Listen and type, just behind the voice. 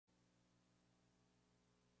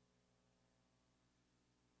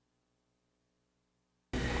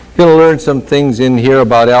You're going to learn some things in here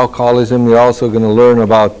about alcoholism. You're also going to learn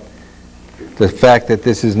about the fact that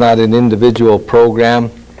this is not an individual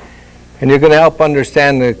program. And you're going to help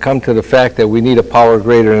understand and come to the fact that we need a power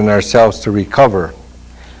greater than ourselves to recover.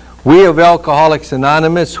 We of Alcoholics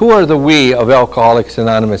Anonymous, who are the we of Alcoholics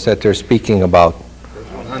Anonymous that they're speaking about?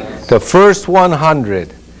 The first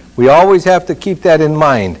 100. We always have to keep that in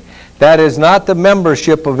mind. That is not the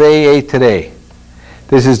membership of AA today.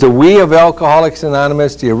 This is the we of Alcoholics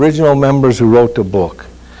Anonymous, the original members who wrote the book.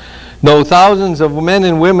 No, thousands of men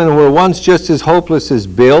and women who were once just as hopeless as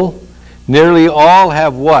Bill, nearly all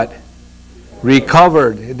have what?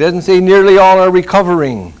 Recovered. It doesn't say nearly all are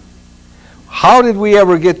recovering. How did we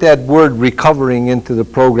ever get that word recovering into the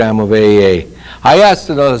program of AA? I asked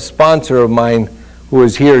a sponsor of mine who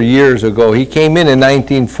was here years ago. He came in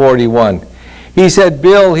 1941. He said,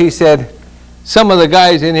 Bill, he said, some of the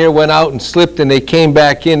guys in here went out and slipped and they came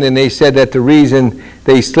back in and they said that the reason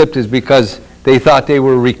they slipped is because they thought they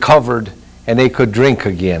were recovered and they could drink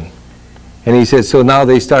again. And he said, so now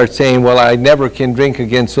they start saying, well, I never can drink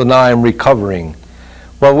again, so now I'm recovering.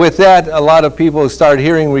 Well, with that, a lot of people start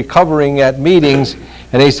hearing recovering at meetings,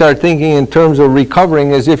 and they start thinking in terms of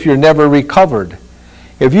recovering as if you're never recovered.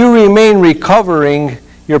 If you remain recovering,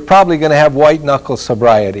 you're probably going to have white-knuckle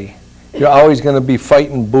sobriety. You're always going to be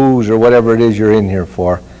fighting booze or whatever it is you're in here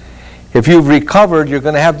for. If you've recovered, you're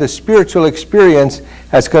going to have the spiritual experience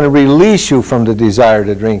that's going to release you from the desire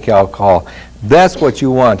to drink alcohol. That's what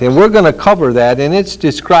you want. And we're going to cover that, and it's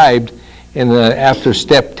described in after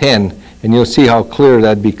step 10, and you'll see how clear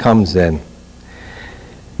that becomes then.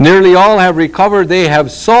 Nearly all have recovered. They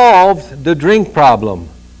have solved the drink problem.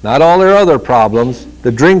 Not all their other problems.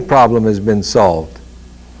 The drink problem has been solved.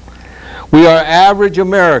 We are average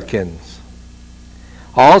Americans.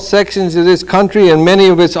 All sections of this country and many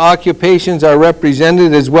of its occupations are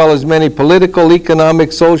represented, as well as many political,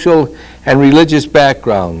 economic, social, and religious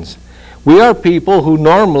backgrounds. We are people who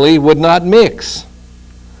normally would not mix.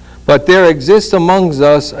 But there exists amongst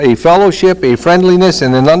us a fellowship, a friendliness,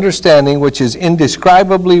 and an understanding which is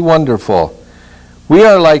indescribably wonderful. We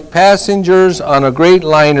are like passengers on a great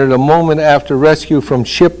liner the moment after rescue from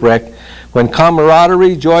shipwreck, when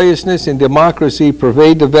camaraderie, joyousness, and democracy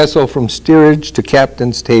pervade the vessel from steerage to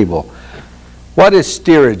captain's table. What is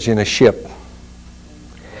steerage in a ship?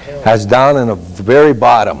 That's down in the very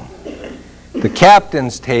bottom. The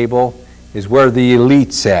captain's table is where the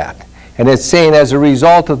elite sat. And it's saying as a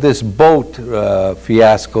result of this boat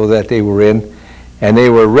fiasco that they were in, and they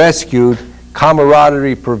were rescued,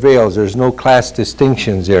 camaraderie prevails. There's no class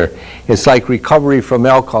distinctions there. It's like recovery from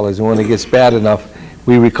alcoholism. When it gets bad enough,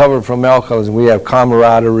 we recover from alcoholism. We have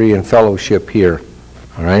camaraderie and fellowship here.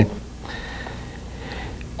 All right?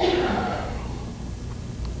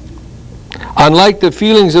 Unlike the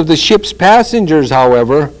feelings of the ship's passengers,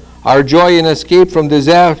 however, our joy in escape from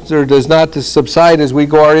disaster does not subside as we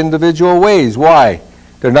go our individual ways. Why?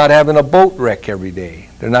 They're not having a boat wreck every day.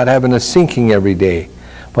 They're not having a sinking every day.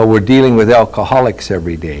 But we're dealing with alcoholics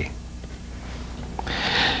every day.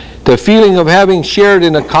 The feeling of having shared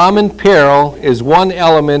in a common peril is one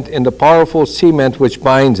element in the powerful cement which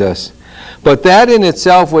binds us. But that in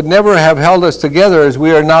itself would never have held us together as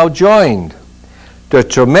we are now joined. The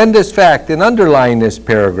tremendous fact, and underline this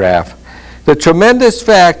paragraph, the tremendous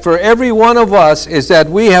fact for every one of us is that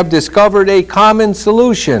we have discovered a common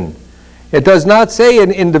solution. It does not say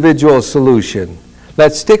an individual solution.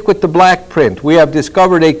 Let's stick with the black print. We have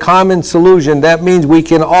discovered a common solution. That means we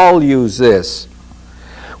can all use this.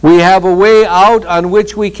 We have a way out on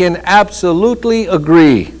which we can absolutely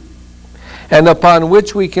agree, and upon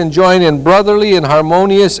which we can join in brotherly and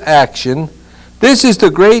harmonious action. This is the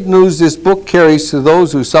great news this book carries to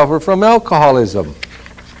those who suffer from alcoholism.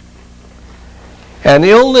 An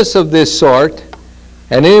illness of this sort,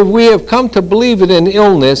 and if we have come to believe it an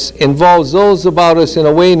illness, involves those about us in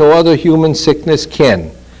a way no other human sickness can.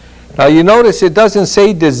 Now you notice it doesn't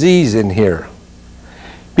say disease in here,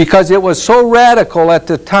 because it was so radical at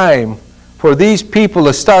the time for these people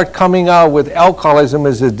to start coming out with alcoholism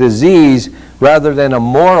as a disease rather than a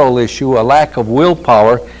moral issue, a lack of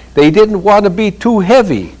willpower. They didn't want to be too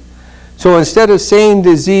heavy. So instead of saying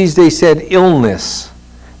disease, they said illness,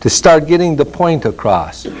 to start getting the point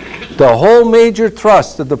across. The whole major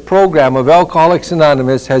thrust of the program of Alcoholics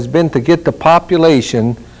Anonymous has been to get the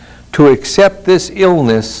population to accept this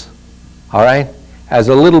illness, all right, as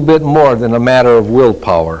a little bit more than a matter of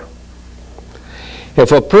willpower.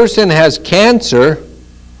 If a person has cancer,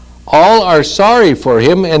 all are sorry for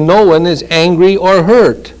him and no one is angry or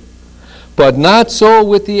hurt. But not so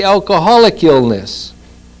with the alcoholic illness.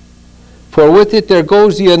 For with it there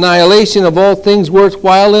goes the annihilation of all things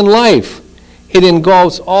worthwhile in life. It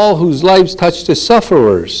engulfs all whose lives touch the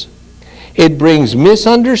sufferers. It brings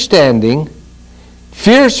misunderstanding,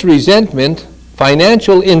 fierce resentment,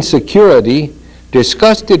 financial insecurity,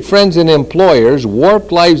 disgusted friends and employers,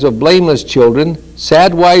 warped lives of blameless children,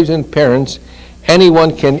 sad wives and parents.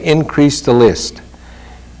 Anyone can increase the list.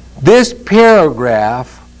 This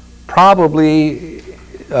paragraph probably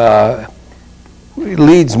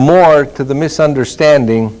leads more to the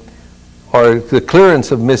misunderstanding or the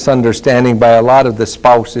clearance of misunderstanding by a lot of the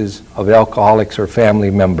spouses of alcoholics or family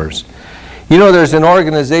members. You know, there's an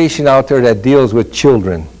organization out there that deals with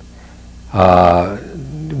children.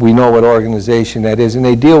 We know what organization that is, and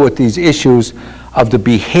they deal with these issues of the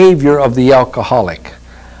behavior of the alcoholic.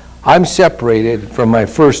 I'm separated from my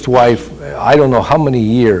first wife, I don't know how many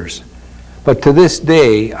years, but to this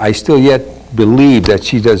day, I still yet believe that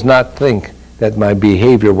she does not think that my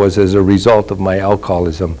behavior was as a result of my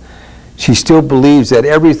alcoholism. She still believes that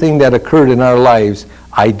everything that occurred in our lives,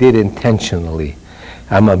 I did intentionally.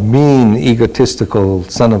 I'm a mean, egotistical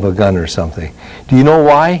son of a gun or something. Do you know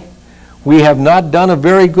why? We have not done a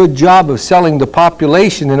very good job of selling the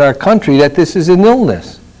population in our country that this is an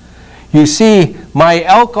illness. You see, my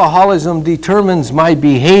alcoholism determines my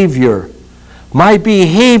behavior. My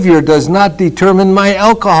behavior does not determine my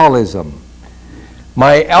alcoholism.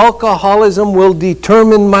 My alcoholism will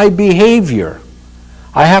determine my behavior.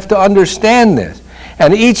 I have to understand this.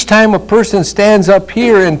 And each time a person stands up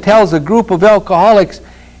here and tells a group of alcoholics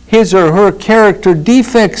his or her character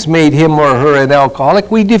defects made him or her an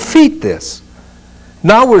alcoholic, we defeat this.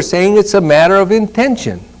 Now we're saying it's a matter of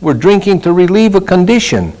intention. We're drinking to relieve a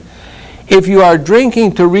condition. If you are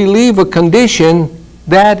drinking to relieve a condition,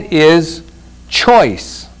 that is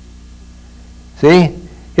choice. See?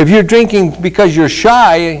 If you're drinking because you're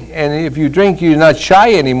shy, and if you drink you're not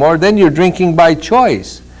shy anymore, then you're drinking by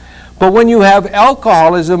choice. But when you have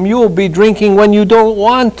alcoholism, you will be drinking when you don't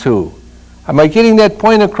want to. Am I getting that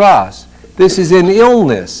point across? This is an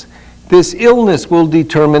illness. This illness will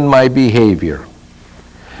determine my behavior.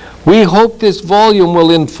 We hope this volume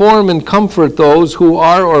will inform and comfort those who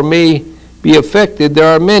are or may be affected. There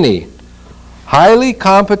are many. Highly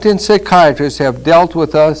competent psychiatrists have dealt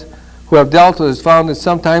with us, found it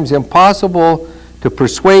sometimes impossible to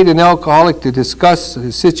persuade an alcoholic to discuss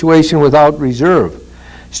his situation without reserve.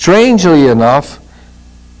 Strangely enough,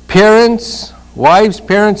 parents, wives,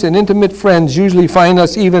 parents, and intimate friends usually find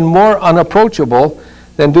us even more unapproachable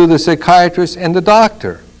than do the psychiatrist and the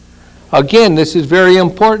doctor. Again, this is very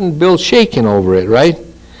important. Bill's shaking over it, right?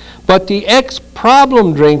 But the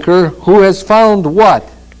ex-problem drinker who has found what?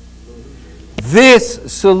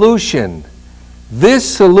 This solution.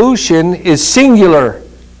 This solution is singular.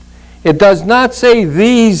 It does not say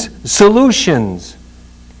these solutions.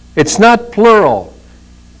 It's not plural.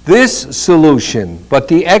 This solution. But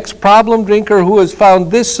the ex-problem drinker who has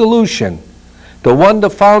found this solution, the one the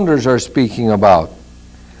founders are speaking about,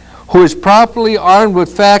 who is properly armed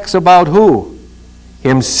with facts about who?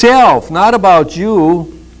 Himself, not about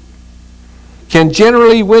you, can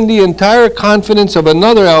generally win the entire confidence of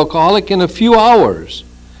another alcoholic in a few hours.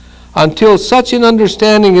 Until such an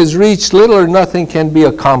understanding is reached, little or nothing can be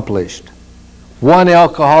accomplished. One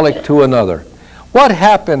alcoholic to another. What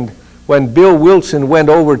happened when Bill Wilson went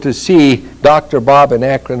over to see Dr. Bob in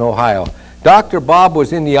Akron, Ohio? Dr. Bob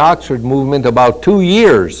was in the Oxford movement about 2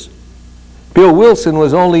 years. Bill Wilson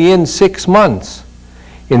was only in 6 months.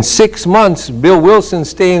 In 6 months, Bill Wilson's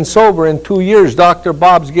staying sober. In 2 years, Dr.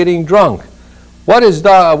 Bob's getting drunk. What is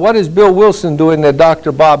Bill Wilson doing that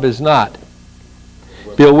Dr. Bob is not?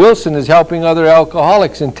 Bill Wilson is helping other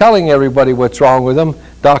alcoholics and telling everybody what's wrong with them.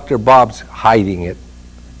 Dr. Bob's hiding it.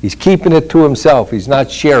 He's keeping it to himself. He's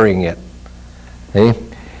not sharing it. See?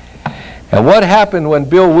 And what happened when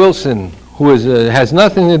Bill Wilson, who has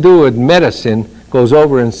nothing to do with medicine, goes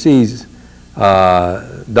over and sees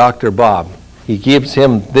Dr. Bob? He gives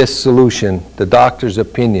him this solution, the doctor's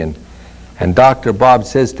opinion. And Dr. Bob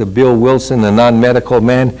says to Bill Wilson, a non-medical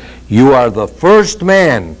man, "You are the first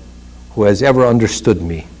man who has ever understood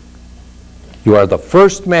me. You are the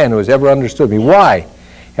first man who has ever understood me." Why?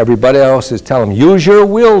 Everybody else is telling him, "Use your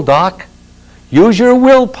will, Doc. Use your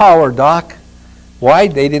willpower, Doc." Why?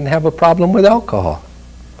 They didn't have a problem with alcohol.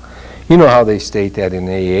 You know how they state that in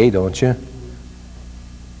AA, don't you?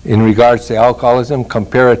 In regards to alcoholism,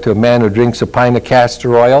 compare it to a man who drinks a pint of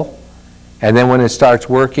castor oil, and then when it starts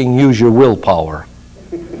working, use your willpower.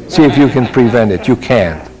 See if you can prevent it. You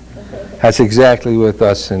can't. That's exactly with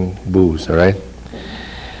us in booze, all right?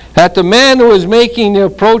 That the man who is making the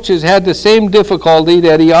approaches had the same difficulty,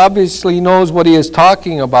 that he obviously knows what he is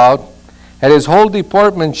talking about, and his whole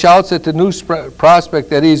department shouts at the new prospect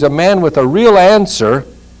that he's a man with a real answer.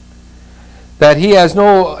 that he has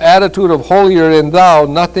no attitude of holier than thou,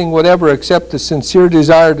 nothing whatever except the sincere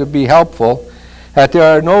desire to be helpful, that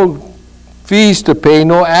there are no fees to pay,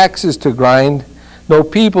 no axes to grind, no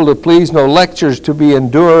people to please, no lectures to be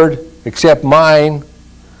endured except mine.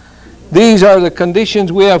 These are the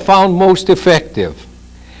conditions we have found most effective.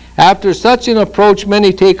 After such an approach,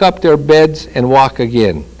 many take up their beds and walk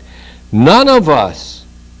again. None of us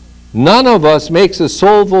makes a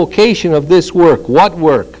sole vocation of this work. What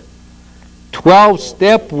work?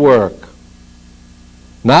 12-step work.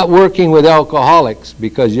 Not working with alcoholics,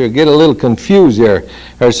 because you get a little confused there.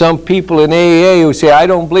 There are some people in AA who say, I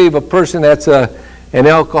don't believe a person that's an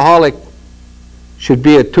alcoholic should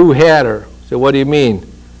be a two-hatter. So what do you mean?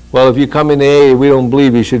 Well, if you come in AA, we don't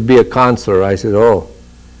believe you should be a counselor. I said, oh,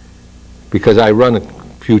 because I run a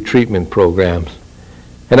few treatment programs.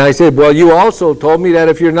 And I said, well, you also told me that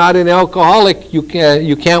if you're not an alcoholic, you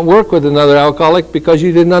can't work with another alcoholic because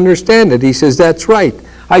you didn't understand it. He says, that's right.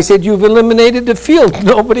 I said, you've eliminated the field.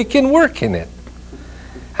 Nobody can work in it.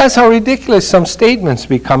 That's how ridiculous some statements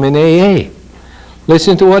become in AA.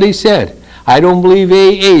 Listen to what he said. I don't believe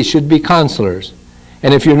AA should be counselors.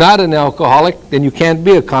 And if you're not an alcoholic, then you can't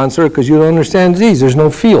be a counselor because you don't understand disease. There's no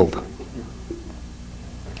field.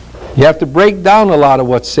 You have to break down a lot of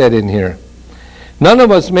what's said in here. None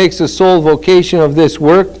of us makes a sole vocation of this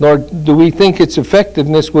work, nor do we think its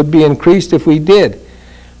effectiveness would be increased if we did.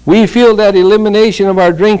 We feel that elimination of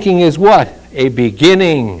our drinking is what? A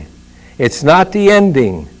beginning. It's not the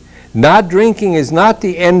ending. Not drinking is not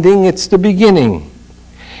the ending, it's the beginning.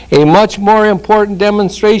 A much more important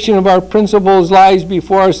demonstration of our principles lies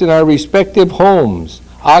before us in our respective homes,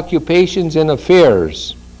 occupations, and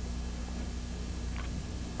affairs.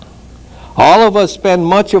 All of us spend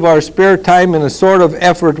much of our spare time in a sort of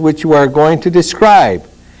effort which we are going to describe.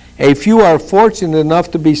 A few are fortunate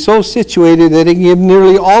enough to be so situated that they give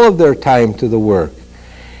nearly all of their time to the work.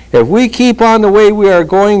 If we keep on the way we are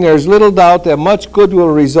going, there's little doubt that much good will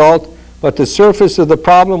result, but the surface of the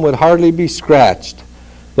problem would hardly be scratched.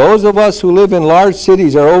 Those of us who live in large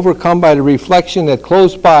cities are overcome by the reflection that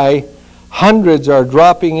close by, hundreds are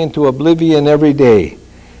dropping into oblivion every day.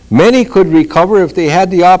 Many could recover if they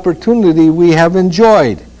had the opportunity we have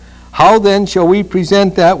enjoyed. How then shall we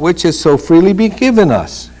present that which has so freely been given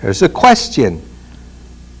us? There's a question.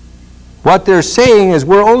 What they're saying is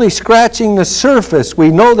we're only scratching the surface. We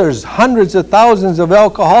know there's hundreds of thousands of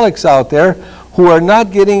alcoholics out there who are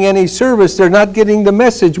not getting any service. They're not getting the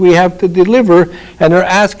message we have to deliver, and they're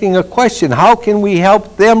asking a question. How can we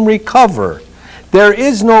help them recover? There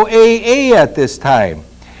is no AA at this time.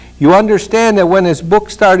 You understand that when this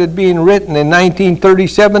book started being written in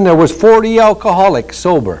 1937, there was 40 alcoholics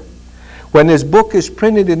sober. When this book is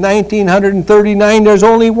printed in 1939, there's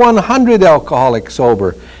only 100 alcoholics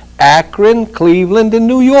sober. Akron, Cleveland, and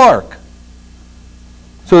New York.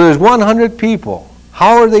 So there's 100 people.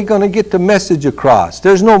 How are they going to get the message across?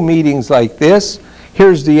 There's no meetings like this.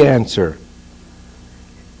 Here's the answer.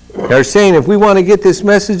 They're saying if we want to get this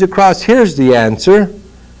message across, here's the answer.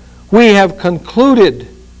 We have concluded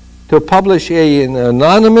to publish an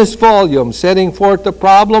anonymous volume setting forth the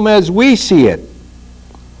problem as we see it.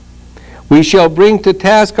 We shall bring to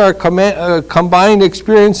task our combined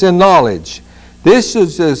experience and knowledge. This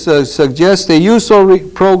suggests a useful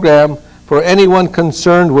program for anyone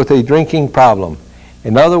concerned with a drinking problem.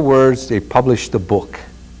 In other words, they published the book.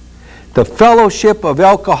 The Fellowship of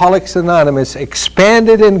Alcoholics Anonymous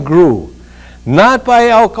expanded and grew, not by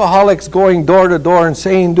alcoholics going door to door and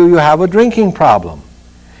saying, do you have a drinking problem?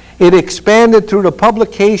 It expanded through the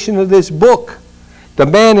publication of this book. The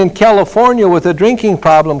man in California with a drinking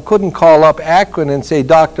problem couldn't call up Akron and say,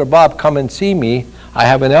 Dr. Bob, come and see me. I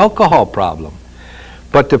have an alcohol problem.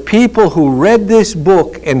 But the people who read this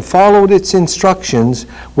book and followed its instructions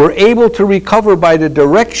were able to recover by the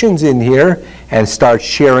directions in here and start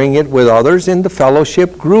sharing it with others, and the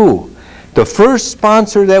fellowship grew. The first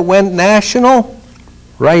sponsor that went national,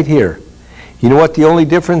 right here. You know what the only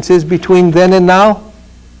difference is between then and now?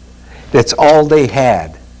 That's all they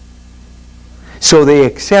had. So they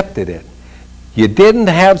accepted it. You didn't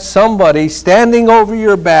have somebody standing over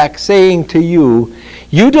your back saying to you,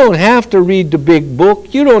 you don't have to read the big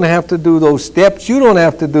book, you don't have to do those steps, you don't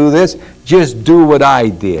have to do this, just do what I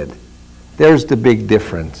did. There's the big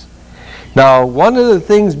difference. Now, one of the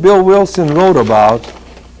things Bill Wilson wrote about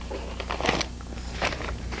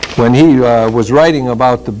when he was writing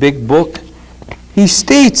about the big book, he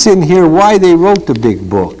states in here why they wrote the big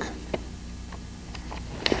book.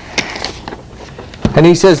 And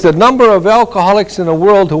he says the number of alcoholics in the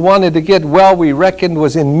world who wanted to get well, we reckoned,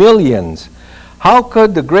 was in millions. How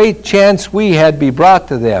could the great chance we had be brought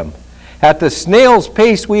to them? At the snail's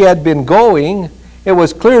pace we had been going, it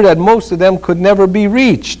was clear that most of them could never be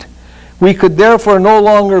reached. We could therefore no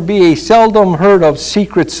longer be a seldom heard of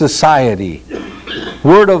secret society.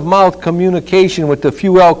 Word of mouth communication with the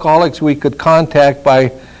few alcoholics we could contact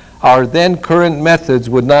by our then current methods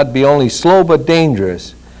would not be only slow but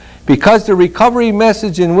dangerous. Because the recovery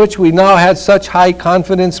message in which we now had such high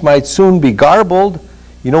confidence might soon be garbled,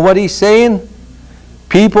 you know what he's saying?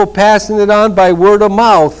 People passing it on by word of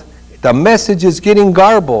mouth, the message is getting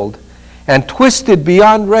garbled and twisted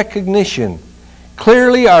beyond recognition.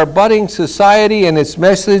 Clearly, our budding society and its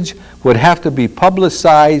message would have to be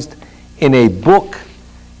publicized in a book.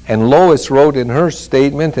 And Lois wrote in her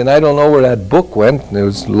statement, and I don't know where that book went. It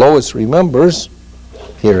was Lois Remembers.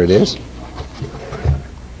 Here it is.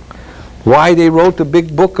 Why they wrote the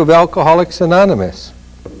big book of Alcoholics Anonymous.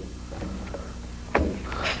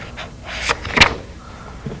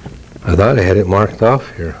 I thought I had it marked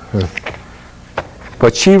off here.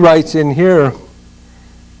 But she writes in here,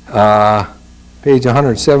 page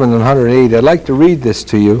 107 and 108, I'd like to read this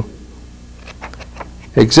to you.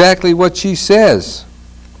 Exactly what she says.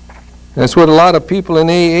 That's what a lot of people in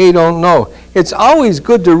AA don't know. It's always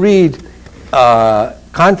good to read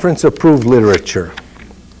conference-approved literature.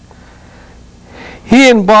 He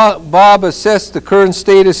and Bob assessed the current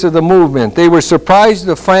status of the movement. They were surprised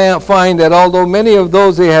to find that although many of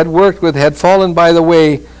those they had worked with had fallen by the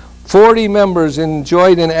way, 40 members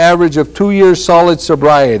enjoyed an average of 2 years solid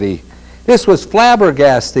sobriety. This was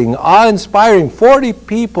flabbergasting, awe-inspiring. 40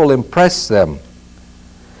 people impressed them.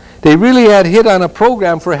 They really had hit on a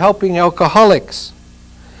program for helping alcoholics.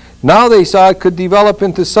 Now they saw it could develop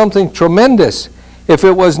into something tremendous if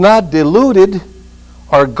it was not diluted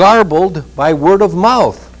or garbled by word of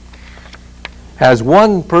mouth, as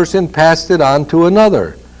one person passed it on to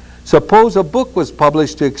another. Suppose a book was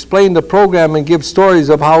published to explain the program and give stories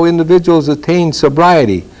of how individuals attained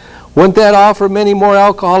sobriety. Wouldn't that offer many more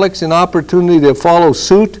alcoholics an opportunity to follow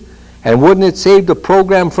suit? And wouldn't it save the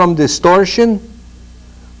program from distortion?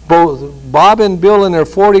 Both Bob and Bill and their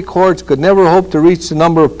 40 cohorts could never hope to reach the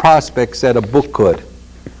number of prospects that a book could.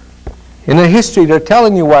 In the history, they're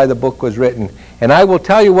telling you why the book was written. And I will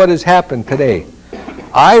tell you what has happened today.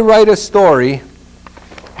 I write a story,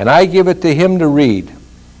 and I give it to him to read.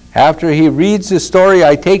 After he reads the story,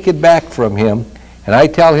 I take it back from him, and I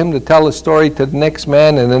tell him to tell the story to the next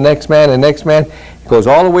man, and the next man, and the next man. It goes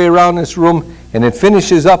all the way around this room, and it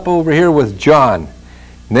finishes up over here with John.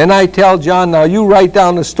 And then I tell John, now you write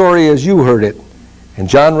down the story as you heard it. And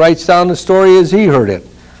John writes down the story as he heard it.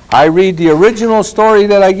 I read the original story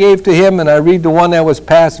that I gave to him, and I read the one that was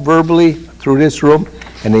passed verbally through this room,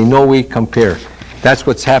 and they know we compare. That's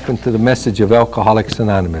what's happened to the message of Alcoholics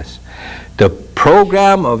Anonymous. The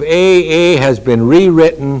program of AA has been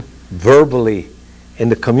rewritten verbally in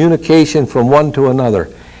the communication from one to another.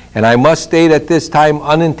 And I must state at this time,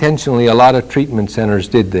 unintentionally, a lot of treatment centers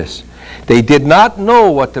did this. They did not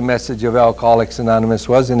know what the message of Alcoholics Anonymous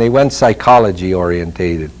was, and they went psychology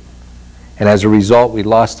orientated. And as a result, we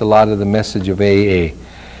lost a lot of the message of AA.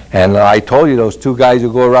 And I told you, those two guys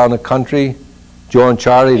who go around the country, Joe and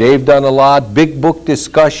Charlie, they've done a lot. Big book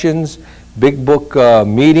discussions, big book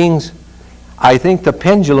meetings. I think the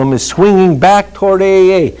pendulum is swinging back toward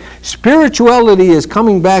AA. Spirituality is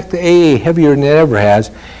coming back to AA heavier than it ever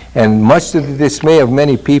has. And much to the dismay of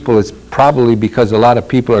many people, it's probably because a lot of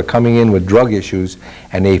people are coming in with drug issues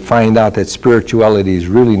and they find out that spirituality is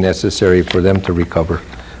really necessary for them to recover.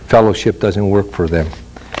 Fellowship doesn't work for them.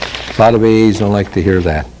 A lot of AAs don't like to hear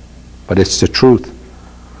that, but it's the truth.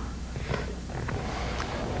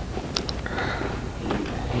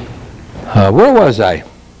 Where was I?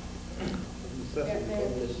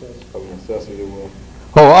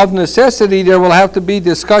 Oh, of necessity there will have to be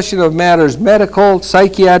discussion of matters medical,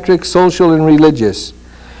 psychiatric, social, and religious.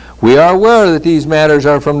 We are aware that these matters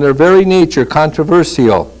are from their very nature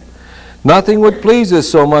controversial. Nothing would please us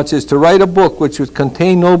so much as to write a book which would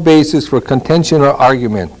contain no basis for contention or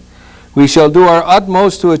argument. We shall do our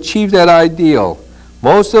utmost to achieve that ideal.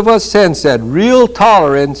 Most of us sense that real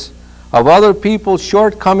tolerance of other people's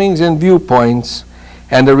shortcomings and viewpoints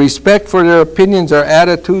and the respect for their opinions are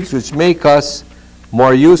attitudes which make us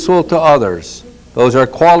more useful to others. Those are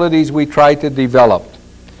qualities we try to develop.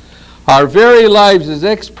 Our very lives as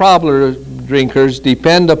ex-problem drinkers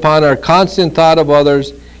depend upon our constant thought of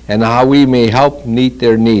others and how we may help meet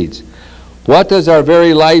their needs. What does our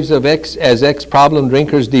very lives as ex-problem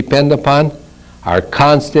drinkers depend upon? Our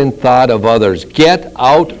constant thought of others. Get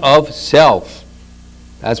out of self.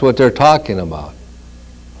 That's what they're talking about.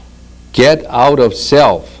 Get out of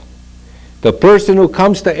self. The person who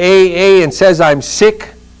comes to AA and says, I'm sick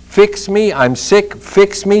fix me, I'm sick,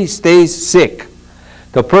 fix me, stays sick.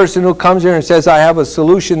 The person who comes here and says, I have a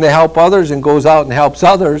solution to help others and goes out and helps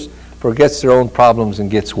others, forgets their own problems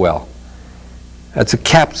and gets well. That's a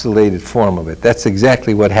capsulated form of it. That's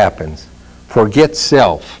exactly what happens. Forget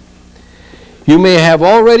self. You may have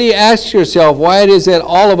already asked yourself why it is that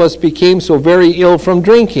all of us became so very ill from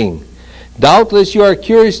drinking. Doubtless you are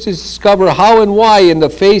curious to discover how and why, in the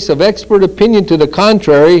face of expert opinion to the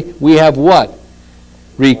contrary, we have what?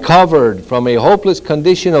 Recovered from a hopeless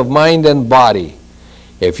condition of mind and body.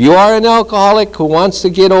 If you are an alcoholic who wants to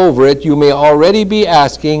get over it, you may already be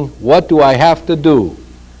asking, what do I have to do?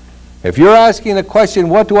 If you're asking the question,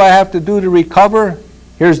 what do I have to do to recover?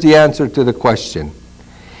 Here's the answer to the question.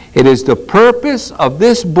 It is the purpose of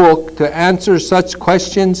this book to answer such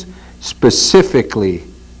questions specifically.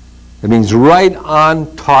 It means right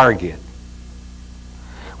on target.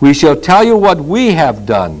 We shall tell you what we have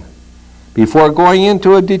done. Before going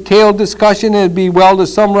into a detailed discussion, it would be well to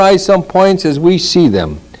summarize some points as we see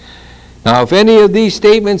them. Now, if any of these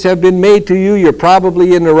statements have been made to you, you're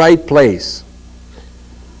probably in the right place.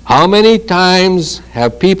 How many times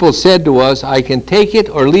have people said to us, I can take it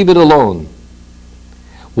or leave it alone?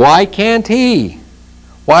 Why can't he?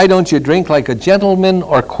 Why don't you drink like a gentleman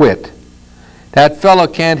or quit? That fellow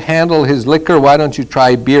can't handle his liquor, why don't you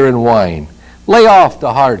try beer and wine? Lay off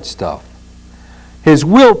the hard stuff. His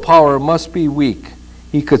willpower must be weak.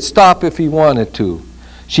 He could stop if he wanted to.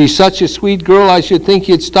 She's such a sweet girl, I should think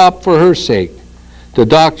he'd stop for her sake. The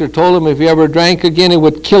doctor told him if he ever drank again, it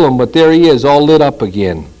would kill him, but there he is, all lit up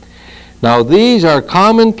again. Now, these are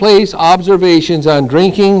commonplace observations on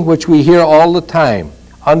drinking, which we hear all the time.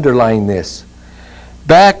 Underline this.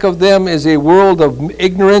 Back of them is a world of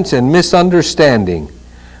ignorance and misunderstanding.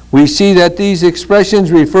 We see that these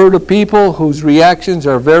expressions refer to people whose reactions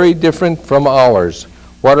are very different from ours.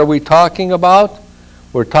 What are we talking about?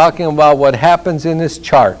 We're talking about what happens in this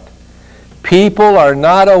chart. People are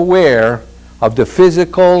not aware of the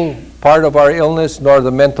physical part of our illness nor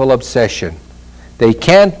the mental obsession. They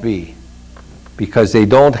can't be because they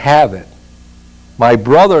don't have it. My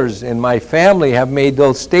brothers in my family have made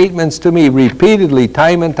those statements to me repeatedly,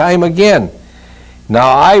 time and time again. Now,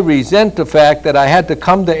 I resent the fact that I had to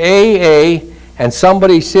come to AA and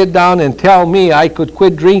somebody sit down and tell me I could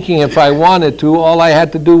quit drinking if I wanted to. All I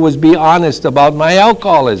had to do was be honest about my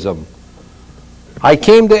alcoholism. I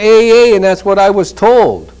came to AA and that's what I was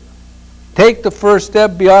told. Take the first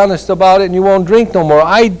step, be honest about it, and you won't drink no more.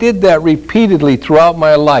 I did that repeatedly throughout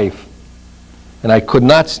my life, and I could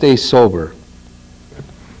not stay sober.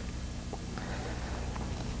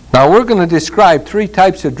 Now we're going to describe three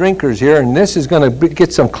types of drinkers here, and this is going to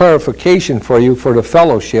get some clarification for you for the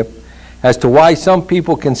fellowship as to why some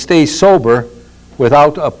people can stay sober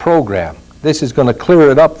without a program. This is going to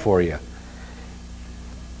clear it up for you.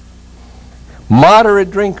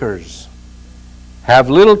 Moderate drinkers have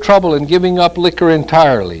little trouble in giving up liquor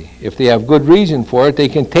entirely. If they have good reason for it, they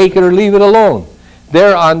can take it or leave it alone.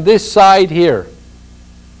 They're on this side here.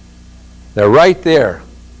 They're right there.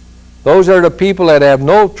 Those are the people that have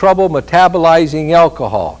no trouble metabolizing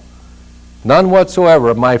alcohol. None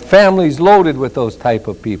whatsoever. My family's loaded with those type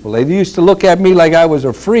of people. They used to look at me like I was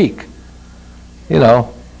a freak. You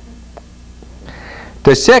know.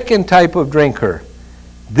 The second type of drinker.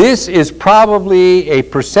 This is probably a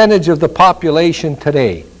percentage of the population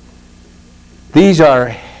today. These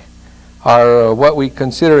are what we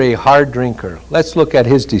consider a hard drinker. Let's look at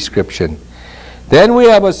his description. Then we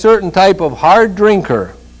have a certain type of hard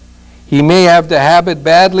drinker. He may have the habit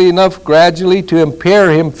badly enough gradually to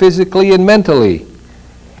impair him physically and mentally.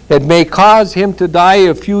 It may cause him to die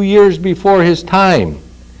a few years before his time.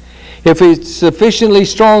 If it's sufficiently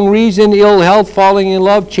strong reason, ill health, falling in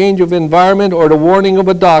love, change of environment, or the warning of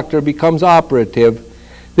a doctor becomes operative,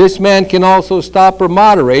 this man can also stop or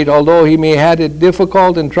moderate, although he may have it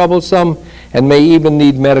difficult and troublesome and may even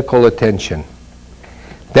need medical attention.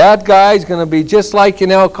 That guy's going to be just like an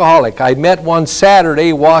alcoholic. I met one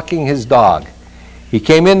Saturday walking his dog. He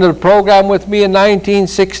came into the program with me in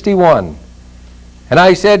 1961. And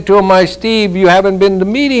I said to him, "My Steve, you haven't been to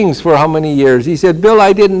meetings for how many years?" He said, "Bill,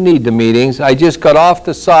 I didn't need the meetings. I just got off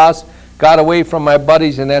the sauce, got away from my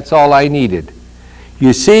buddies, and that's all I needed."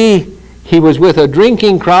 You see, he was with a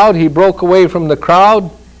drinking crowd. He broke away from the crowd,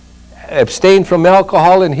 abstained from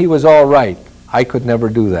alcohol, and he was all right. I could never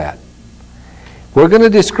do that. We're going to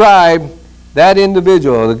describe that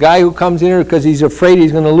individual, the guy who comes in here because he's afraid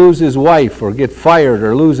he's going to lose his wife or get fired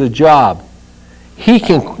or lose a job. He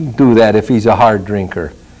can do that if he's a hard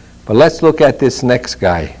drinker. But let's look at this next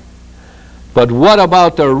guy. But what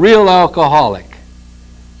about the real alcoholic?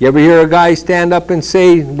 You ever hear a guy stand up and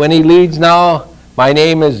say, when he leads now, my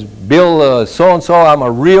name is Bill so-and-so, I'm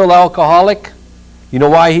a real alcoholic. You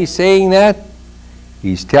know why he's saying that?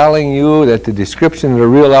 He's telling you that the description of a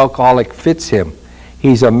real alcoholic fits him.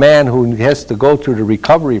 He's a man who has to go through the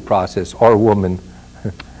recovery process, or woman.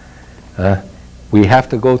 We have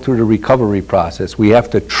to go through the recovery process. We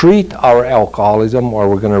have to treat our alcoholism or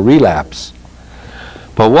we're going to relapse.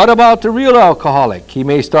 But what about the real alcoholic? He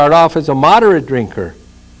may start off as a moderate drinker.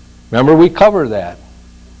 Remember, we cover that.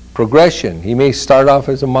 Progression. He may start off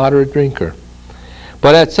as a moderate drinker.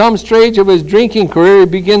 But at some stage of his drinking career, he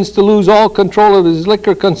begins to lose all control of his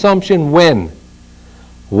liquor consumption. When?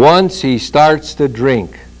 Once he starts to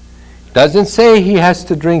drink. Doesn't say he has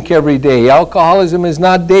to drink every day. Alcoholism is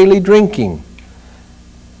not daily drinking.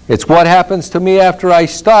 It's what happens to me after I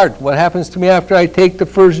start, what happens to me after I take the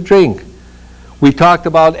first drink. We talked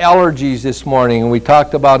about allergies this morning, and we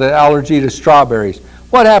talked about an allergy to strawberries.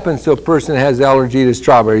 What happens to a person that has allergy to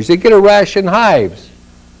strawberries? They get a rash and hives.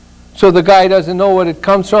 So the guy doesn't know what it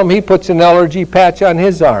comes from. He puts an allergy patch on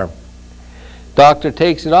his arm. Doctor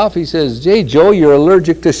takes it off. He says, "Hey, Joe, you're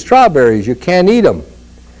allergic to strawberries. You can't eat them."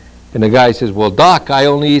 And the guy says, "Well, Doc, I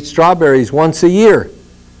only eat strawberries once a year."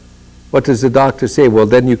 What does the doctor say? Well,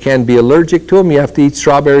 then you can't be allergic to them. You have to eat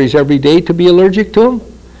strawberries every day to be allergic to them.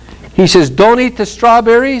 He says, "Don't eat the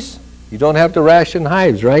strawberries." You don't have the rash and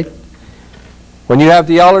hives, right? When you have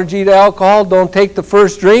the allergy to alcohol, don't take the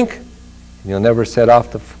first drink. You'll never set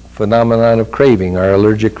off the phenomenon of craving or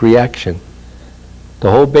allergic reaction.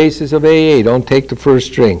 The whole basis of AA, don't take the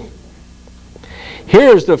first drink.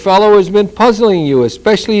 Here's the fellow who's been puzzling you,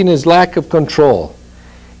 especially in his lack of control.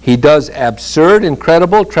 He does absurd,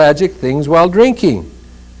 incredible, tragic things while drinking.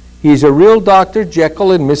 He's a real Dr.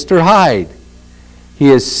 Jekyll and Mr. Hyde. He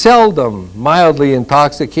is seldom mildly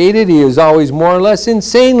intoxicated. He is always more or less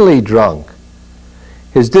insanely drunk.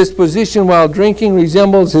 His disposition while drinking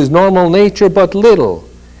resembles his normal nature but little.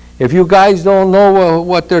 If you guys don't know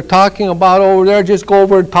what they're talking about over there, just go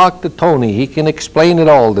over and talk to Tony. He can explain it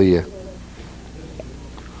all to you.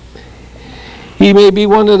 He may be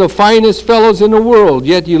one of the finest fellows in the world,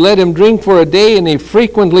 yet you let him drink for a day and he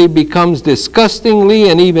frequently becomes disgustingly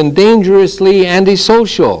and even dangerously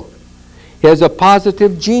antisocial. He has a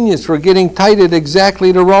positive genius for getting tight at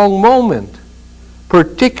exactly the wrong moment,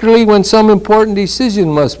 particularly when some important decision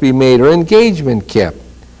must be made or engagement kept.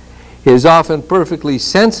 He is often perfectly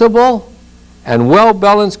sensible and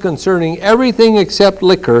well-balanced concerning everything except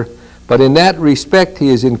liquor, but in that respect he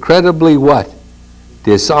is incredibly what?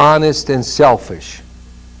 Dishonest and selfish.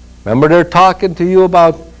 Remember, they're talking to you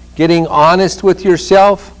about getting honest with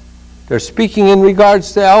yourself? They're speaking in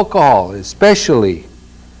regards to alcohol, especially.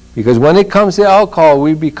 Because when it comes to alcohol,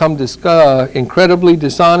 we become incredibly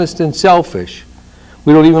dishonest and selfish.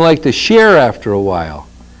 We don't even like to share after a while.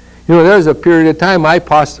 You know, there was a period of time I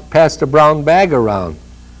passed a brown bag around.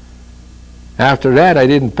 After that, I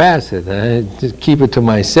didn't pass it. I just keep it to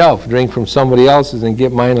myself, drink from somebody else's and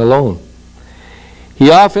get mine alone. He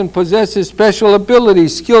often possesses special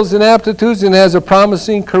abilities, skills, and aptitudes and has a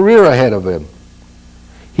promising career ahead of him.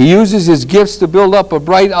 He uses his gifts to build up a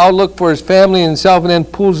bright outlook for his family and himself and then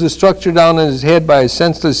pulls the structure down on his head by a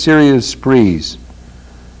senseless series of sprees.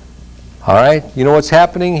 All right, you know what's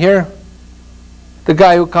happening here? The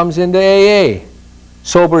guy who comes into AA,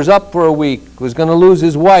 sobers up for a week, was going to lose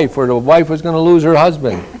his wife, or the wife was going to lose her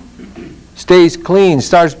husband, stays clean,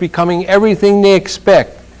 starts becoming everything they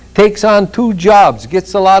expect, takes on 2 jobs,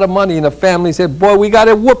 gets a lot of money, and the family said, "Boy, we got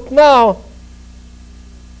it whooped now."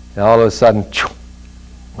 And all of a sudden,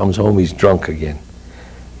 comes home, he's drunk again.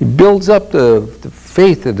 He builds up the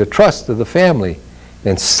faith and the trust of the family,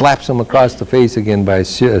 and slaps him across the face again by a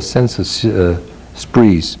sense of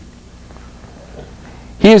sprees.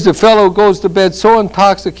 He is the fellow who goes to bed so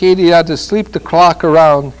intoxicated he had to sleep the clock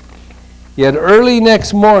around. Yet early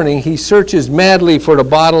next morning he searches madly for the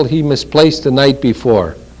bottle he misplaced the night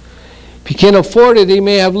before. If he can afford it, he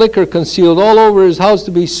may have liquor concealed all over his house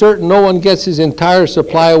to be certain no one gets his entire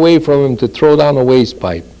supply away from him to throw down a waste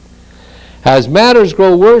pipe. As matters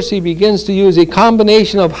grow worse, he begins to use a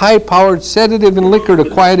combination of high-powered sedative and liquor to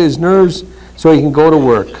quiet his nerves so he can go to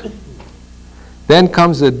work. Then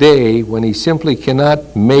comes the day when he simply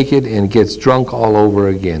cannot make it and gets drunk all over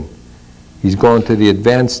again. He's going to the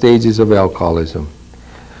advanced stages of alcoholism.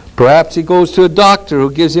 Perhaps he goes to a doctor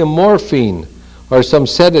who gives him morphine or some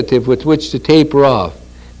sedative with which to taper off.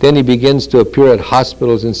 Then he begins to appear at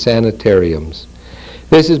hospitals and sanitariums.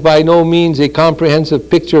 This is by no means a comprehensive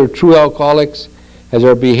picture of true alcoholics, as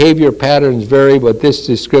our behavior patterns vary, but this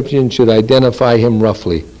description should identify him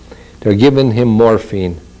roughly. They're giving him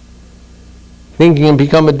morphine. Think you can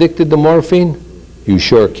become addicted to morphine? You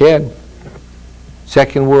sure can.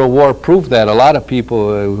 Second World War proved that. A lot of people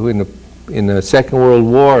who in the Second World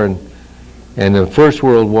War and the First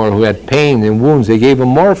World War who had pain and wounds, they gave them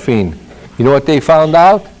morphine. You know what they found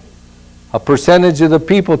out? A percentage of the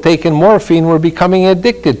people taking morphine were becoming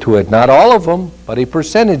addicted to it. Not all of them, but a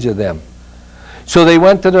percentage of them. So they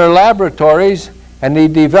went to their laboratories and they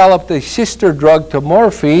developed a sister drug to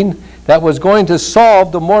morphine that was going to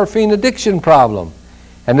solve the morphine addiction problem.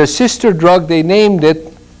 And the sister drug, they named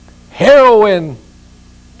it heroin,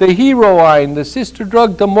 the heroine, the sister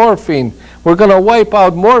drug to morphine. We're going to wipe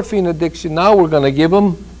out morphine addiction. Now we're going to give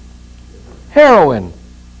them heroin.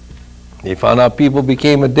 They found out people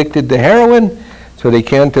became addicted to heroin, so they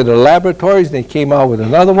came to the laboratories, and they came out with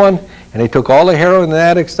another one, and they took all the heroin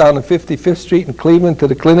addicts down to 55th Street in Cleveland to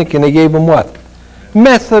the clinic, and they gave them what?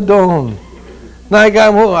 Methadone. Now I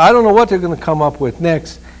don't know what they're going to come up with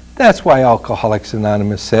next. That's why Alcoholics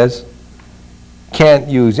Anonymous says, can't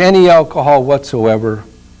use any alcohol whatsoever,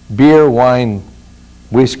 beer, wine,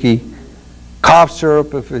 whiskey, cough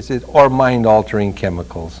syrup, if it's it, or mind-altering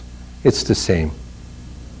chemicals. It's the same.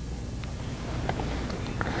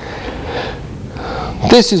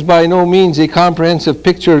 This is by no means a comprehensive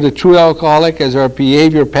picture of the true alcoholic, as our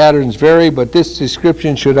behavior patterns vary, but this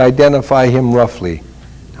description should identify him roughly.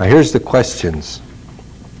 Now here's the questions.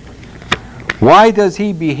 Why does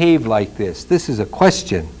he behave like this? This is a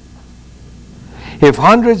question. If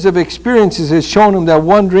hundreds of experiences have shown him that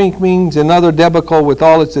one drink means another debacle with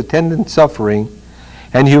all its attendant suffering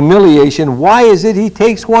and humiliation, why is it he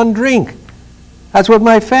takes one drink? That's what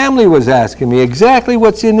my family was asking me, exactly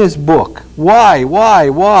what's in this book. Why?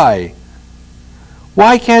 Why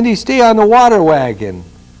can't he stay on the water wagon?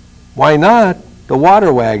 Why not? The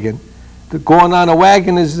water wagon. Going on a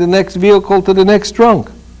wagon is the next vehicle to the next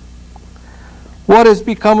drunk. What has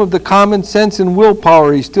become of the common sense and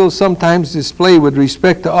willpower he still sometimes displays with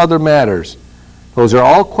respect to other matters? Those are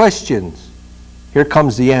all questions. Here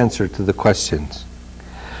comes the answer to the questions.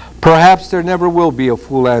 Perhaps there never will be a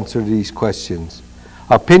full answer to these questions.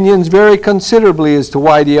 Opinions vary considerably as to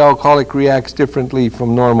why the alcoholic reacts differently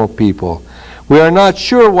from normal people. We are not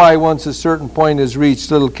sure why once a certain point is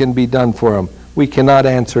reached, little can be done for him. We cannot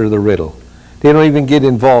answer the riddle. They don't even get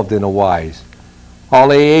involved in the whys.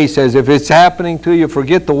 All AA says, if it's happening to you,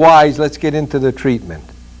 forget the whys, let's get into the treatment.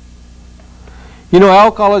 You know,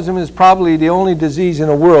 alcoholism is probably the only disease in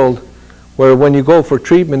the world where when you go for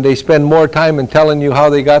treatment, they spend more time in telling you how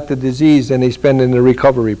they got the disease than they spend in the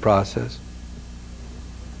recovery process.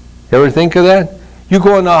 You ever think of that? You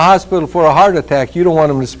go in the hospital for a heart attack, you don't want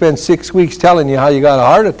them to spend 6 weeks telling you how you got a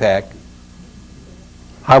heart attack.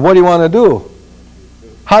 What do you want to do?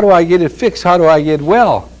 How do I get it fixed? How do I get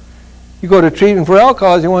well? You go to treatment for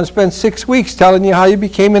alcoholism, you want to spend 6 weeks telling you how you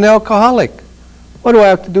became an alcoholic. What do I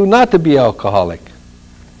have to do not to be alcoholic?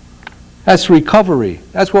 That's recovery.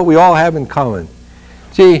 That's what we all have in common.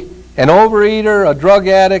 See, an overeater, a drug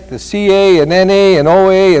addict, a CA, an NA, an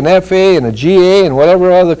OA, an FA, and a GA, and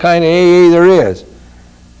whatever other kind of AA there is,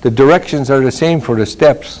 the directions are the same for the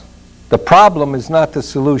steps. The problem is not the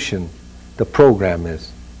solution. The program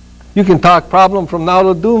is. You can talk problem from now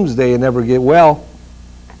to doomsday and never get well.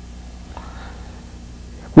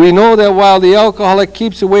 We know that while the alcoholic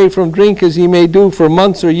keeps away from drink as he may do for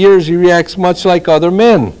months or years, he reacts much like other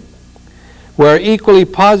men. We are equally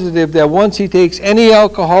positive that once he takes any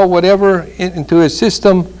alcohol, whatever, into his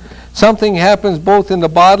system, something happens both in the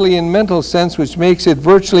bodily and mental sense which makes it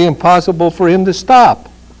virtually impossible for him to stop.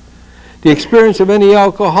 The experience of any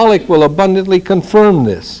alcoholic will abundantly confirm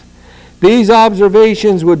this. These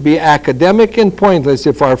observations would be academic and pointless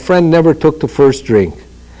if our friend never took the first drink,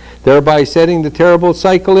 thereby setting the terrible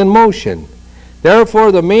cycle in motion.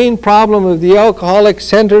 Therefore, the main problem of the alcoholic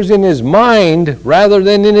centers in his mind rather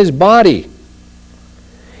than in his body.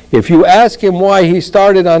 If you ask him why he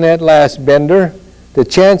started on that last bender, the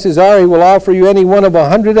chances are he will offer you any one of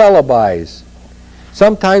 100 alibis.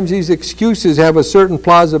 Sometimes these excuses have a certain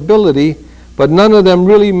plausibility, but none of them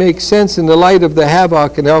really make sense in the light of the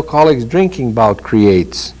havoc an alcoholic's drinking bout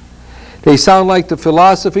creates. They sound like the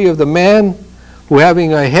philosophy of the man who,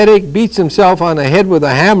 having a headache, beats himself on the head with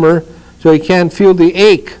a hammer so he can't feel the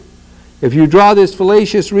ache. If you draw this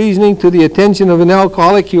fallacious reasoning to the attention of an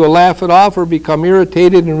alcoholic, he will laugh it off or become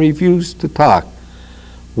irritated and refuse to talk.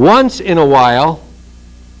 Once in a while,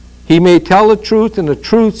 he may tell the truth, and the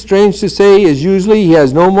truth, strange to say, is usually he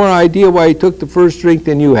has no more idea why he took the first drink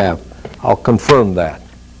than you have. I'll confirm that.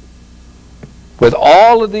 With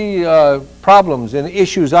all of the problems and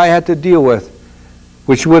issues I had to deal with,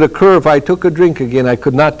 which would occur if I took a drink again, I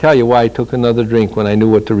could not tell you why I took another drink when I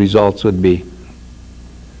knew what the results would be.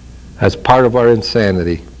 That's part of our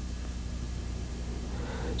insanity.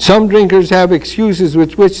 Some drinkers have excuses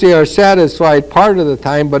with which they are satisfied part of the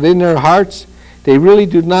time, but in their hearts, they really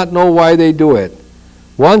do not know why they do it.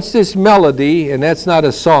 Once this melody, and that's not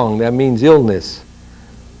a song, that means illness.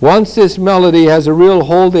 Once this melody has a real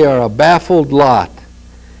hold, they are a baffled lot.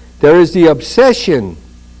 There is the obsession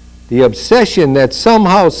that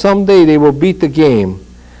somehow, someday they will beat the game,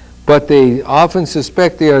 but they often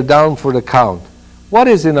suspect they are down for the count. What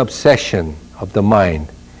is an obsession of the mind?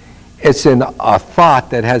 It's a thought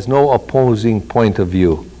that has no opposing point of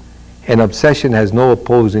view. An obsession has no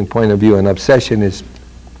opposing point of view. An obsession is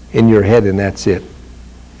in your head and that's it.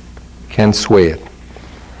 Can't sway it.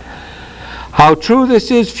 How true this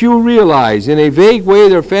is, few realize. In a vague way,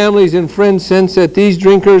 their families and friends sense that these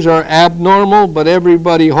drinkers are abnormal, but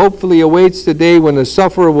everybody hopefully awaits the day when the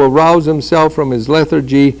sufferer will rouse himself from his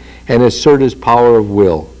lethargy and assert his power of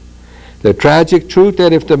will. The tragic truth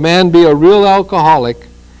that if the man be a real alcoholic,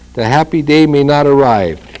 the happy day may not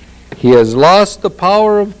arrive. He has lost the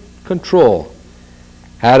power of control.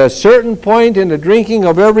 At a certain point in the drinking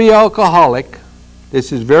of every alcoholic,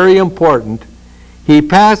 this is very important, he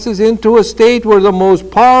passes into a state where the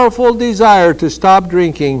most powerful desire to stop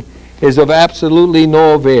drinking is of absolutely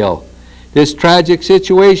no avail. This tragic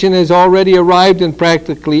situation has already arrived in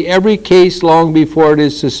practically every case long before it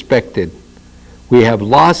is suspected. We have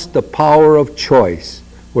lost the power of choice.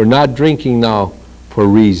 We're not drinking now for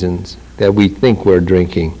reasons that we think we're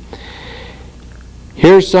drinking.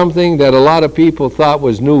 Here's something that a lot of people thought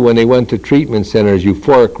was new when they went to treatment centers: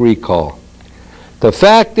 euphoric recall. The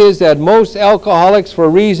fact is that most alcoholics, for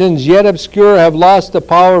reasons yet obscure, have lost the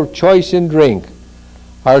power of choice in drink.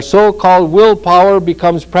 Our so-called willpower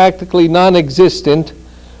becomes practically non-existent.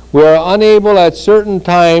 We are unable at certain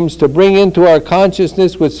times to bring into our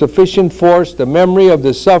consciousness with sufficient force the memory of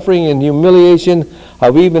the suffering and humiliation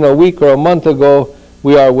of even a week or a month ago.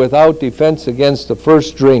 We are without defense against the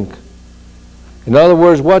first drink. In other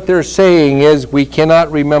words, what they're saying is we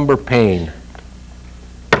cannot remember pain.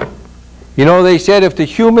 You know, they said if the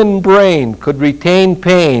human brain could retain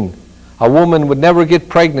pain, a woman would never get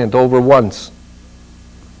pregnant over once.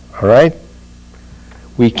 All right?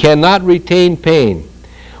 We cannot retain pain.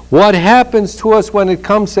 What happens to us when it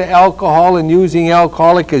comes to alcohol and using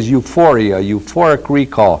alcoholic is euphoria, euphoric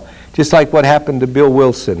recall, just like what happened to Bill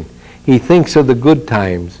Wilson. He thinks of the good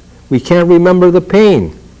times. We can't remember the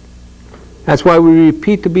pain. That's why we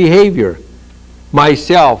repeat the behavior.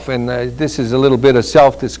 Myself, and this is a little bit of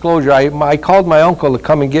self-disclosure, I called my uncle to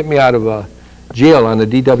come and get me out of jail on a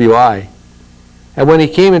DWI. And when he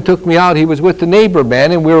came and took me out, he was with the neighbor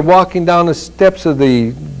man, and we were walking down the steps of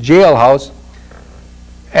the jailhouse,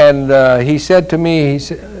 and he said to me, he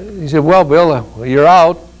said, "Well, Bill, you're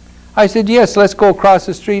out." I said, "Yes, let's go across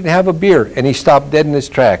the street and have a beer." And he stopped dead in his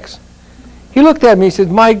tracks. He looked at me, he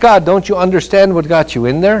said, "My God, don't you understand what got you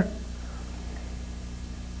in there?"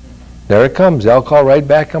 There it comes, alcohol right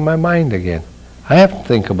back on my mind again. I have to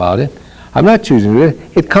think about it. I'm not choosing it.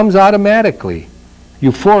 It comes automatically.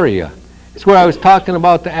 Euphoria. It's where I was talking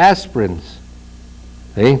about the aspirins.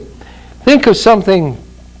 See? Think of something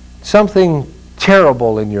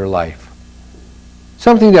terrible in your life.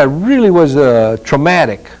 Something that really was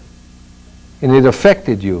traumatic, and it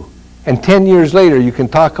affected you. And 10 years later, you can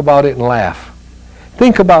talk about it and laugh.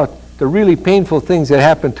 Think about the really painful things that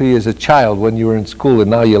happened to you as a child when you were in school, and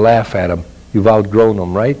now you laugh at them. You've outgrown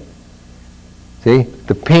them, right? See?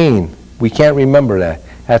 The pain. We can't remember that.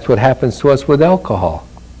 That's what happens to us with alcohol.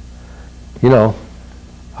 You know,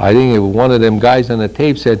 I think one of them guys on the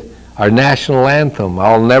tape said, our national anthem,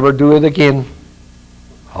 "I'll never do it again.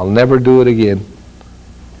 I'll never do it again."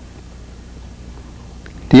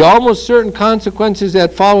 The almost certain consequences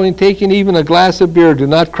that follow in taking even a glass of beer do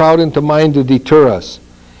not crowd into mind to deter us.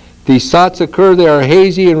 These thoughts occur, they are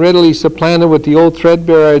hazy and readily supplanted with the old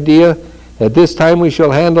threadbare idea that this time we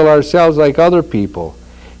shall handle ourselves like other people.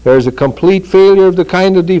 There is a complete failure of the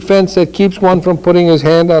kind of defense that keeps one from putting his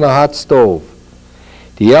hand on a hot stove.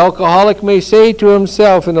 The alcoholic may say to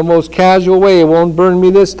himself in the most casual way, "It won't burn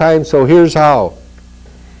me this time, so here's how."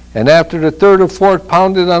 And after the third or fourth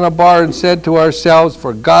pounded on a bar and said to ourselves,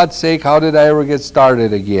 "For God's sake, how did I ever get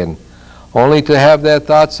started again?" Only to have that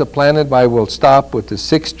thought supplanted by "we'll stop with the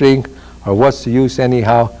sixth drink," or "what's the use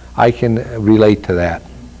anyhow?" I can relate to that.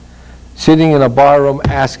 Sitting in a bar room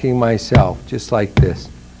asking myself, just like this,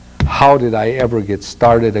 how did I ever get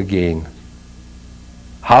started again?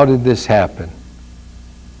 How did this happen?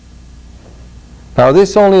 Now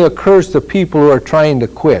this only occurs to people who are trying to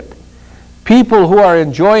quit. People who are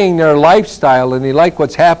enjoying their lifestyle and they like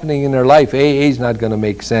what's happening in their life, AA is not going to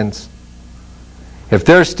make sense. If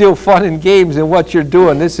there's still fun and games in what you're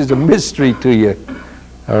doing, this is a mystery to you.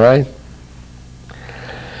 All right?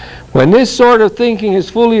 When this sort of thinking is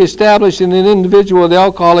fully established in an individual with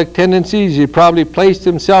alcoholic tendencies, he probably placed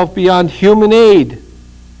himself beyond human aid.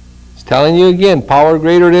 It's telling you again, power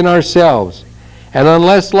greater than ourselves. And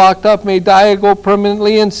unless locked up, may die or go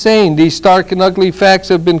permanently insane. These stark and ugly facts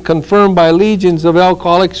have been confirmed by legions of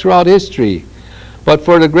alcoholics throughout history. But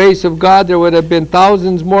for the grace of God, there would have been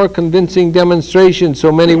thousands more convincing demonstrations,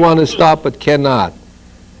 so many want to stop but cannot.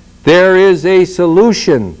 There is a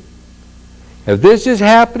solution. If this is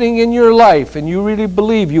happening in your life and you really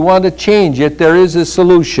believe you want to change it, there is a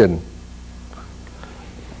solution.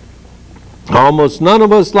 Almost none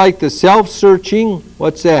of us like the self-searching,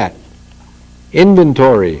 what's that?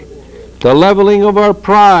 Inventory. The leveling of our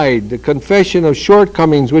pride, the confession of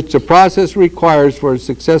shortcomings which the process requires for a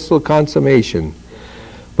successful consummation.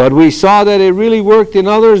 But we saw that it really worked in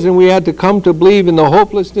others, and we had to come to believe in the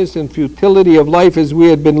hopelessness and futility of life as we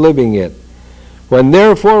had been living it. When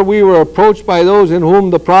therefore we were approached by those in whom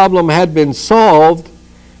the problem had been solved,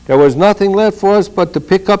 there was nothing left for us but to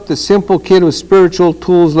pick up the simple kit of spiritual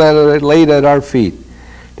tools that are laid at our feet.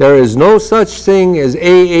 There is no such thing as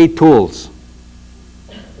AA tools.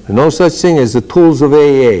 There's no such thing as the tools of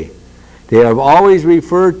AA. They are always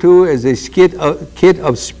referred to as a kit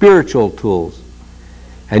of spiritual tools.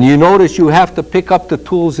 And you notice you have to pick up the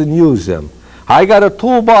tools and use them. I got a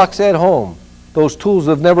toolbox at home. Those tools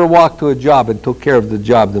have never walked to a job and took care of the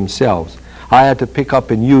job themselves. I had to pick up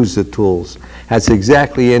and use the tools. That's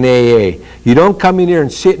exactly in AA. You don't come in here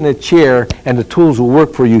and sit in a chair and the tools will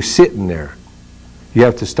work for you sitting there. You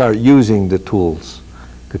have to start using the tools.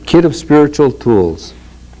 The kit of spiritual tools.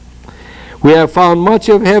 We have found much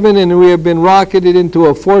of heaven, and we have been rocketed into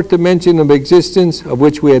a fourth dimension of existence of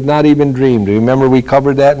which we had not even dreamed. Remember we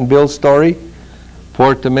covered that in Bill's story?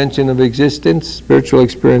 Fourth dimension of existence, spiritual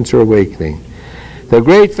experience or awakening. The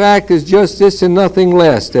great fact is just this and nothing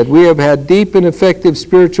less, that we have had deep and effective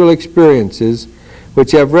spiritual experiences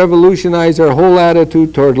which have revolutionized our whole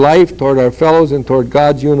attitude toward life, toward our fellows, and toward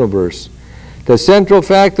God's universe. The central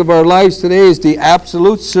fact of our lives today is the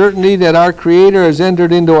absolute certainty that our Creator has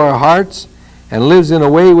entered into our hearts and lives in a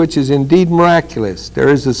way which is indeed miraculous. There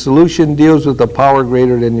is a solution, deals with a power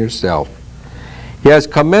greater than yourself. He has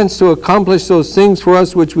commenced to accomplish those things for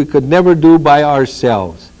us which we could never do by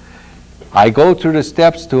ourselves. I go through the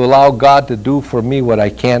steps to allow God to do for me what I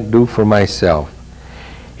can't do for myself.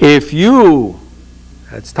 If you,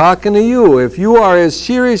 that's talking to you, if you are as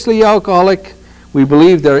seriously alcoholic, we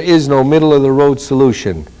believe there is no middle-of-the-road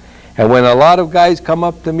solution. And when a lot of guys come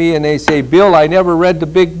up to me and they say, Bill, I never read the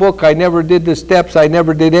big book, I never did the steps, I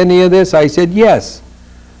never did any of this, I said, yes.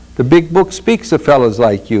 The big book speaks to fellows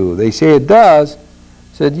like you. They say it does. I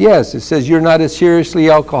said, yes. It says you're not as seriously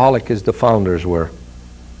alcoholic as the founders were.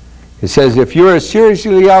 It says if you're as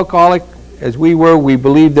seriously alcoholic as we were, we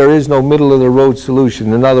believe there is no middle-of-the-road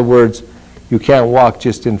solution. In other words, you can't walk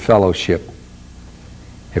just in fellowship.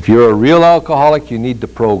 If you're a real alcoholic, you need the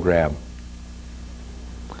program.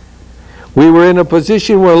 We were in a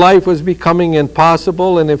position where life was becoming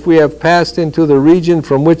impossible, and if we have passed into the region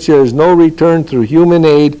from which there is no return through human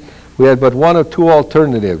aid, we had but one of two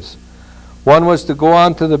alternatives. One was to go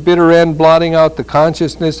on to the bitter end, blotting out the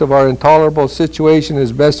consciousness of our intolerable situation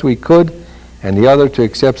as best we could, and the other to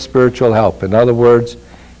accept spiritual help. In other words,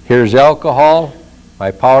 here's alcohol, my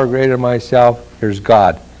power greater than myself, here's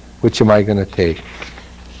God. Which am I going to take?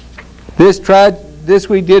 This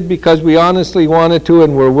we did because we honestly wanted to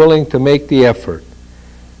and were willing to make the effort.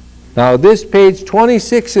 Now this page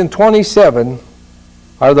 26 and 27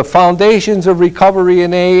 are the foundations of recovery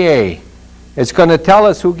in AA. It's going to tell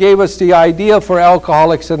us who gave us the idea for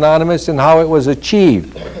Alcoholics Anonymous and how it was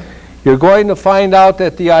achieved. You're going to find out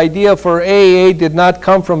that the idea for AA did not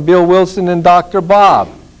come from Bill Wilson and Dr. Bob.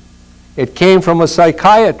 It came from a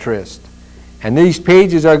psychiatrist. And these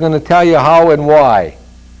pages are going to tell you how and why.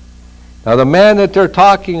 Now the man that they're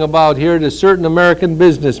talking about here, the certain American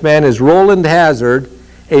businessman, is Roland Hazard,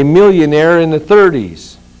 a millionaire in the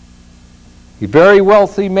 30s. A very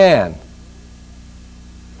wealthy man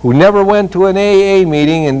who never went to an AA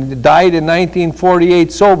meeting and died in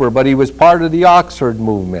 1948 sober, but he was part of the Oxford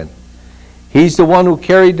movement. He's the one who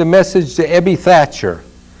carried the message to Ebby Thatcher,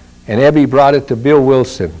 and Ebby brought it to Bill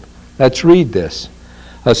Wilson. Let's read this.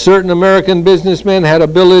 A certain American businessman had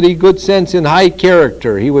ability, good sense, and high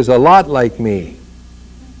character. He was a lot like me.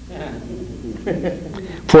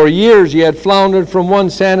 For years he had floundered from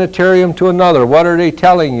one sanitarium to another. What are they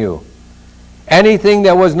telling you? Anything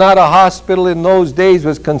that was not a hospital in those days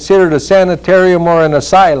was considered a sanitarium or an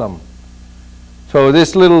asylum. So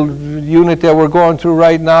this little unit that we're going through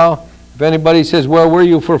right now, if anybody says, where were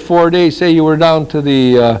you for 4 days? Say you were down to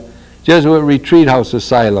the Jesuit Retreat House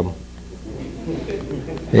Asylum.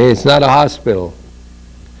 It's not a hospital.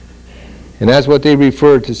 And that's what they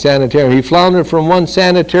refer to sanitarium. He floundered from one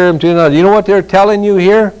sanitarium to another. You know what they're telling you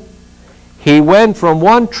here? He went from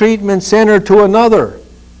one treatment center to another.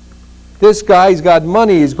 This guy's got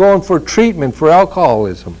money. He's going for treatment for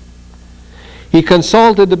alcoholism. He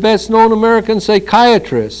consulted the best-known American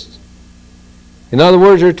psychiatrist. In other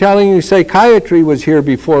words, they're telling you psychiatry was here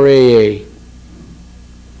before AA.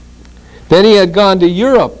 Then he had gone to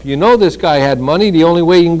Europe. You know this guy had money. The only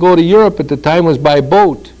way you can go to Europe at the time was by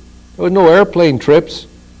boat. There was no airplane trips.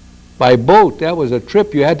 By boat, that was a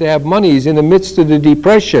trip. You had to have money. He's in the midst of the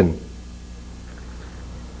Depression.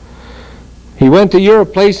 He went to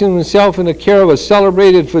Europe, placing himself in the care of a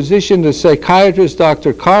celebrated physician, the psychiatrist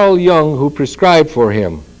Dr. Carl Jung, who prescribed for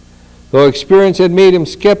him. Though experience had made him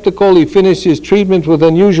skeptical, he finished his treatment with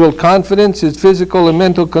unusual confidence. His physical and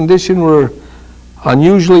mental condition were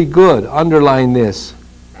unusually good. Underline this.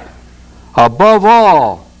 Above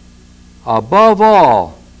all,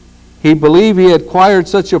 he believed he had acquired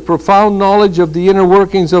such a profound knowledge of the inner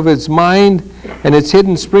workings of its mind and its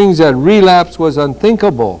hidden springs that relapse was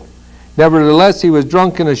unthinkable. Nevertheless, he was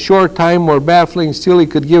drunk in a short time. More baffling still, he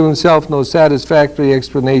could give himself no satisfactory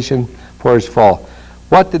explanation for his fall.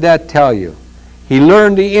 What did that tell you? He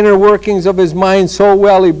learned the inner workings of his mind so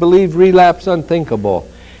well he believed relapse unthinkable.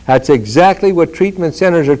 That's exactly what treatment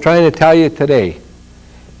centers are trying to tell you today.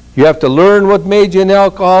 You have to learn what made you an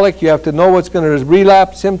alcoholic. You have to know what's going to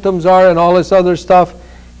relapse symptoms are and all this other stuff.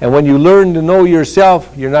 And when you learn to know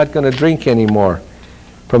yourself, you're not going to drink anymore.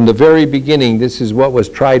 From the very beginning, this is what was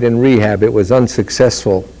tried in rehab. It was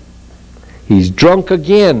unsuccessful. He's drunk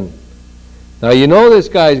again. Now you know this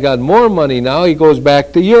guy's got more money now. He goes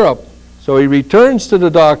back to Europe. So he returns to the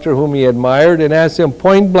doctor whom he admired and asks him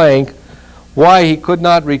point blank why he could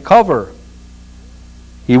not recover.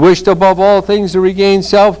 He wished above all things to regain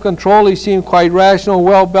self-control. He seemed quite rational,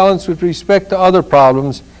 well-balanced with respect to other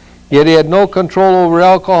problems, yet he had no control over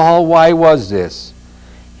alcohol. Why was this?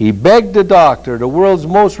 He begged the doctor, the world's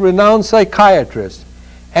most renowned psychiatrist.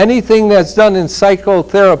 Anything that's done in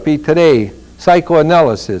psychotherapy today,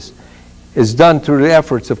 psychoanalysis, is done through the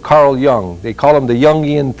efforts of Carl Jung. They call them the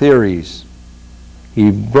Jungian theories. He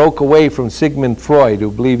broke away from Sigmund Freud, who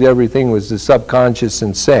believed everything was the subconscious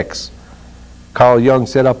and sex. Carl Jung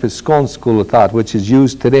set up his Scone school of thought, which is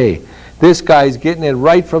used today. This guy's getting it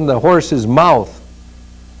right from the horse's mouth.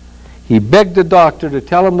 He begged the doctor to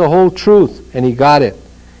tell him the whole truth, and he got it.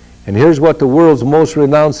 And here's what the world's most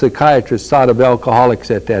renowned psychiatrist thought of alcoholics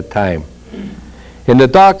at that time. In the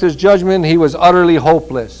doctor's judgment, he was utterly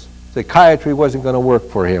hopeless. Psychiatry wasn't going to work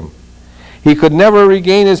for him. He could never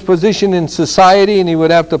regain his position in society, and he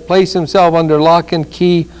would have to place himself under lock and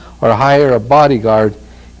key or hire a bodyguard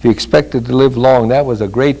if he expected to live long. That was a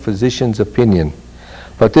great physician's opinion.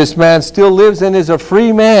 But this man still lives and is a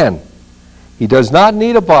free man. He does not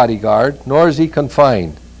need a bodyguard, nor is he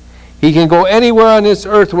confined. He can go anywhere on this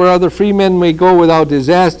earth where other free men may go without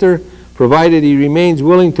disaster, provided he remains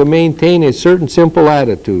willing to maintain a certain simple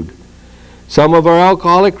attitude. Some of our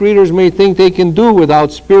alcoholic readers may think they can do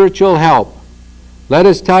without spiritual help. Let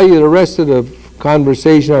us tell you the rest of the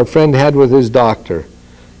conversation our friend had with his doctor.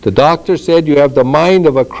 The doctor said, you have the mind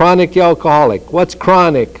of a chronic alcoholic. What's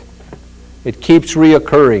chronic? It keeps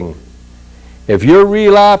reoccurring. If your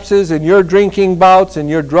relapses and your drinking bouts and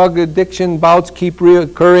your drug addiction bouts keep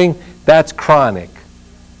reoccurring, that's chronic.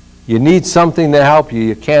 You need something to help you.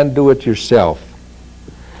 You can't do it yourself.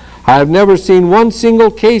 I have never seen one single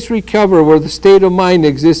case recover where the state of mind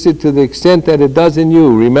existed to the extent that it does in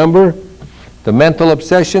you. Remember? The mental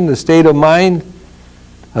obsession, the state of mind.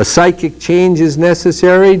 A psychic change is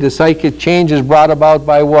necessary. The psychic change is brought about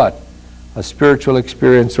by what? A spiritual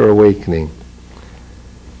experience or awakening.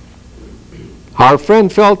 Our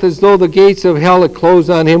friend felt as though the gates of hell had closed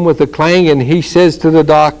on him with a clang, and he says to the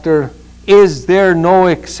doctor, is there no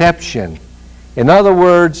exception? In other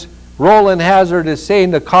words, Roland Hazard is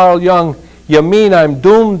saying to Carl Jung, you mean I'm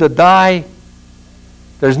doomed to die?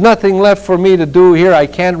 There's nothing left for me to do here. I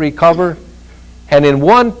can't recover. And in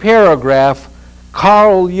one paragraph,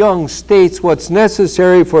 Carl Jung states what's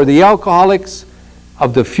necessary for the alcoholics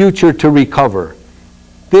of the future to recover.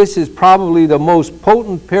 This is probably the most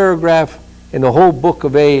potent paragraph in the whole book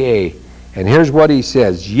of AA. And here's what he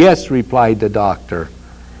says. Yes, replied the doctor.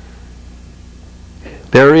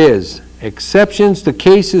 There is. Exceptions to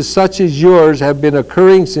cases such as yours have been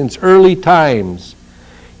occurring since early times.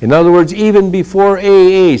 In other words, even before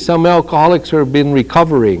AA, some alcoholics have been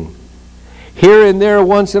recovering. Here and there,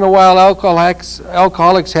 once in a while,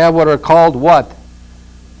 alcoholics have what are called what?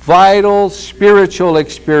 Vital spiritual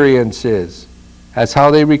experiences. That's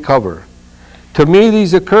how they recover. To me,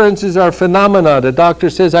 these occurrences are phenomena. The doctor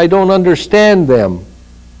says, I don't understand them.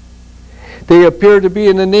 They appear to be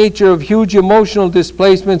in the nature of huge emotional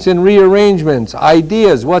displacements and rearrangements.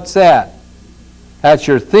 Ideas, what's that? That's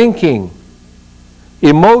your thinking.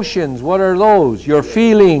 Emotions, what are those? Your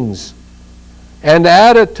feelings. And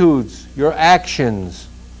attitudes, your actions.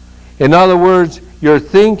 In other words, your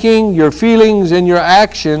thinking, your feelings, and your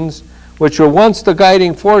actions, which were once the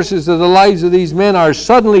guiding forces of the lives of these men, are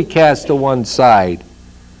suddenly cast to one side.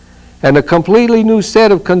 And a completely new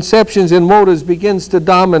set of conceptions and motives begins to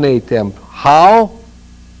dominate them. How?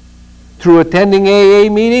 Through attending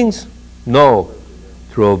AA meetings? No.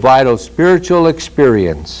 Through a vital spiritual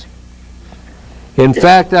experience. In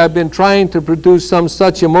fact, I've been trying to produce some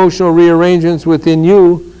such emotional rearrangements within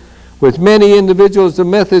you. With many individuals, the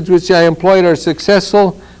methods which I employed are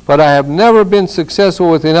successful, but I have never been successful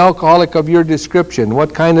with an alcoholic of your description.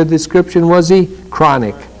 What kind of description was he?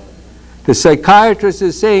 Chronic. The psychiatrist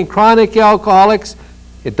is saying chronic alcoholics,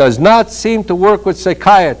 it does not seem to work with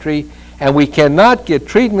psychiatry, and we cannot get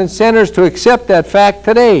treatment centers to accept that fact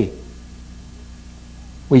today.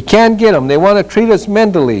 We can't get them. They want to treat us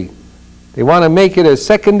mentally. They want to make it a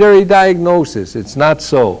secondary diagnosis. It's not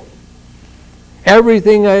so.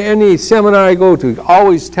 Everything, any seminar I go to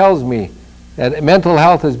always tells me that mental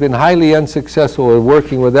health has been highly unsuccessful in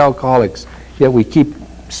working with alcoholics, yet we keep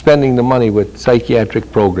spending the money with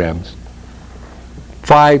psychiatric programs.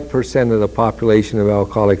 5% of the population of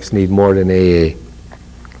alcoholics need more than AA.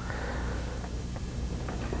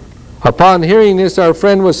 Upon hearing this, our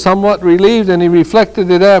friend was somewhat relieved, and he reflected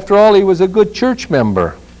that after all he was a good church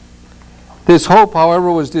member. This hope,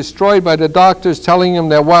 however, was destroyed by the doctors telling him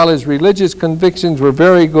that while his religious convictions were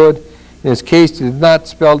very good, in his case did not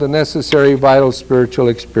spell the necessary vital spiritual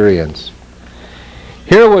experience.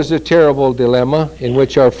 Here was the terrible dilemma in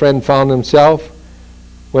which our friend found himself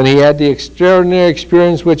when he had the extraordinary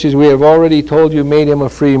experience which, as we have already told you, made him a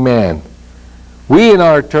free man. We, in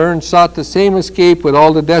our turn, sought the same escape with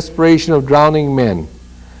all the desperation of drowning men.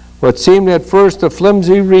 What seemed at first a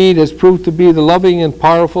flimsy reed has proved to be the loving and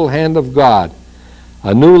powerful hand of God.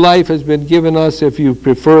 A new life has been given us, if you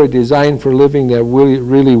prefer, a design for living that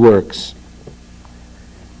really works.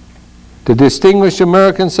 The distinguished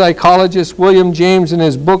American psychologist William James, in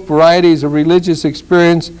his book Varieties of Religious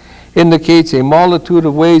Experience, indicates a multitude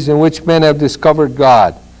of ways in which men have discovered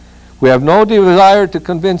God. We have no desire to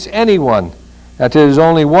convince anyone that there is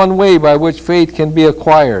only one way by which faith can be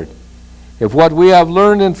acquired. If what we have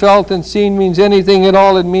learned and felt and seen means anything at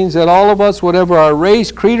all, it means that all of us, whatever our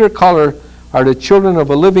race, creed, or color, are the children of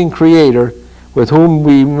a living Creator with whom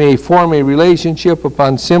we may form a relationship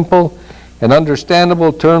upon simple and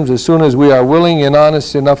understandable terms as soon as we are willing and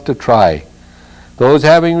honest enough to try. Those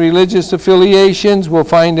having religious affiliations will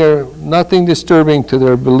find there nothing disturbing to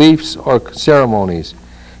their beliefs or ceremonies.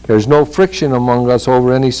 There's no friction among us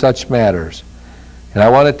over any such matters. And I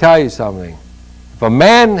want to tell you something. If a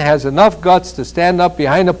man has enough guts to stand up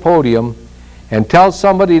behind a podium and tell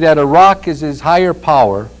somebody that a rock is his higher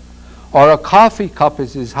power or a coffee cup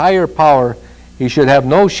is his higher power, he should have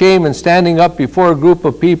no shame in standing up before a group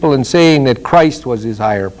of people and saying that Christ was his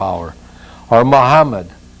higher power, or Muhammad,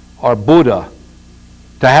 or Buddha.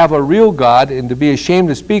 To have a real God and to be ashamed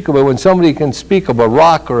to speak of it when somebody can speak of a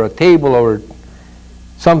rock or a table or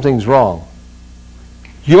something's wrong.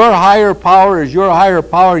 Your higher power is your higher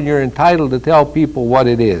power, and you're entitled to tell people what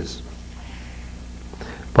it is.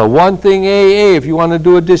 But one thing, AA, if you want to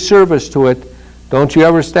do a disservice to it, don't you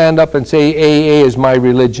ever stand up and say AA is my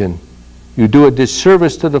religion. You do a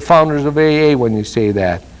disservice to the founders of AA when you say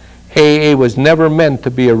that. AA was never meant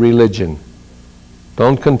to be a religion.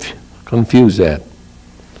 Don't confuse that.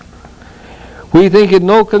 We think it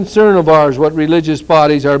no concern of ours what religious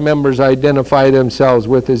bodies our members identify themselves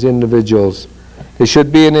with as individuals. It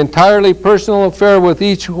should be an entirely personal affair with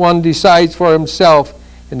each one decides for himself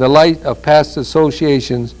in the light of past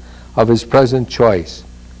associations of his present choice.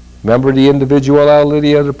 Remember the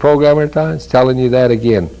individuality of the program, it's telling you that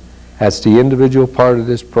again. That's the individual part of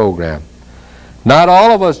this program. Not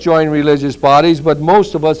all of us join religious bodies, but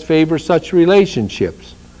most of us favor such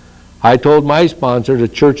relationships. I told my sponsor the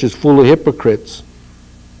church is full of hypocrites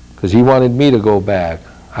because he wanted me to go back.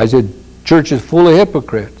 I said, church is full of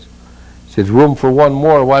hypocrites. He said, room for one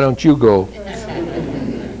more, why don't you go?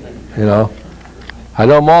 You know, I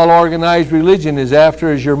know all organized religion is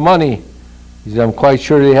after is your money. He said, I'm quite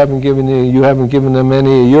sure you haven't given them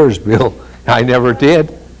any of yours, Bill. I never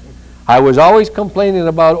did. I was always complaining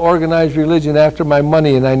about organized religion after my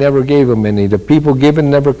money, and I never gave them any. The people given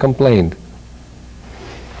never complained.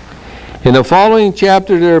 In the following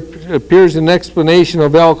chapter, there appears an explanation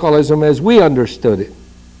of alcoholism as we understand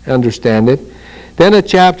it. Then a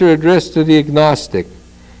chapter addressed to the agnostic.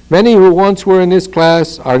 Many who once were in this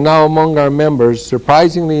class are now among our members.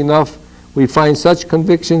 Surprisingly enough, we find such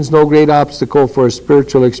convictions no great obstacle for a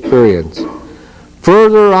spiritual experience.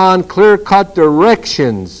 Further on, clear-cut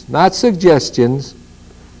directions, not suggestions.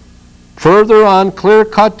 Further on,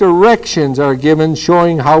 clear-cut directions are given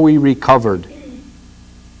showing how we recovered.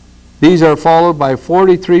 These are followed by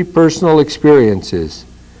 43 personal experiences.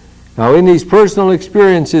 Now, in these personal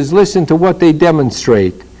experiences, listen to what they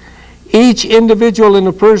demonstrate. Each individual in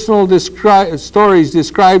the personal stories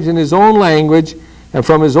describes in his own language and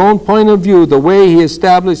from his own point of view the way he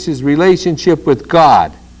established his relationship with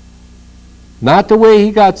God. Not the way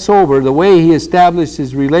he got sober, the way he established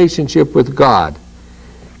his relationship with God.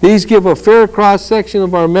 These give a fair cross-section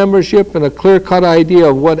of our membership and a clear-cut idea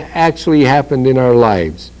of what actually happened in our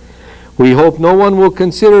lives. We hope no one will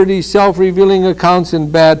consider these self-revealing accounts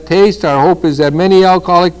in bad taste. Our hope is that many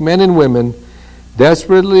alcoholic men and women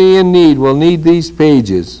desperately in need will need these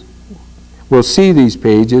pages, will see these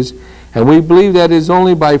pages, and we believe that it is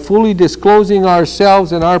only by fully disclosing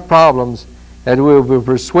ourselves and our problems that we will be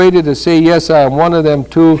persuaded to say, yes, I am one of them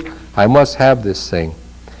too. I must have this thing.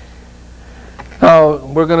 Now,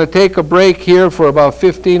 we're going to take a break here for about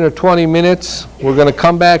 15 or 20 minutes. We're going to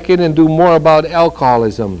come back in and do more about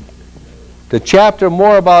alcoholism. The chapter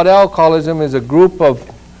More About Alcoholism is a group of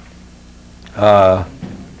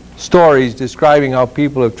stories describing how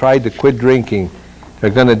people have tried to quit drinking. They're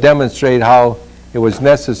going to demonstrate how it was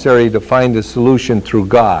necessary to find a solution through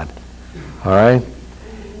God. All right?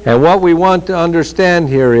 And what we want to understand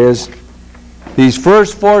here is these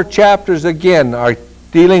first 4 chapters, again, are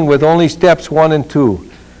dealing with only steps 1 and 2.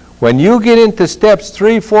 When you get into steps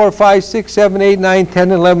 3, 4, 5, 6, 7, 8, 9,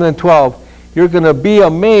 10, 11, and 12, you're going to be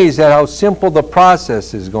amazed at how simple the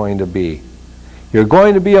process is going to be. You're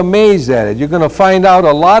going to be amazed at it. You're going to find out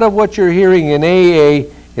a lot of what you're hearing in AA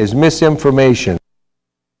is misinformation.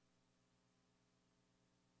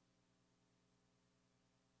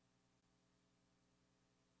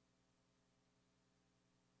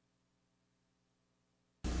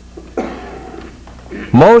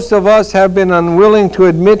 Most of us have been unwilling to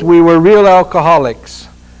admit we were real alcoholics.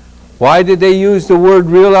 Why did they use the word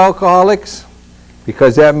real alcoholics?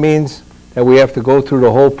 Because that means that we have to go through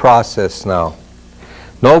the whole process now.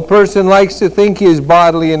 No person likes to think he is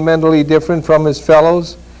bodily and mentally different from his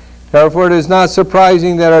fellows. Therefore, it is not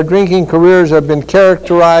surprising that our drinking careers have been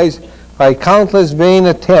characterized by countless vain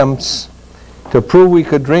attempts to prove we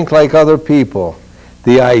could drink like other people.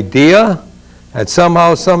 The idea that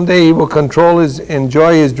somehow, someday he will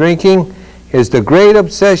enjoy his drinking is the great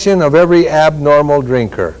obsession of every abnormal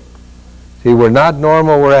drinker. See, we're not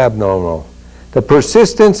normal, we're abnormal. The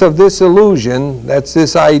persistence of this illusion, that's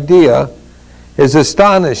this idea, is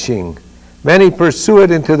astonishing. Many pursue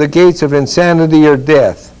it into the gates of insanity or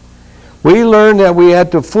death. We learned that we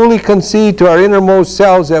had to fully concede to our innermost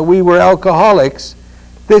selves that we were alcoholics.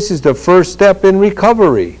 This is the first step in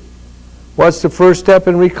recovery. What's the first step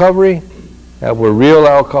in recovery? That we're real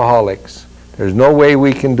alcoholics. There's no way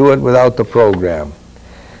we can do it without the program.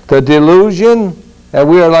 The delusion that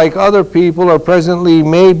we are like other people or presently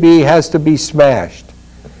may be has to be smashed.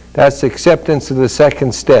 That's acceptance of the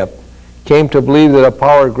second step. Came to believe that a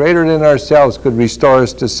power greater than ourselves could restore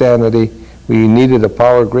us to sanity. We needed a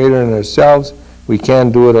power greater than ourselves. We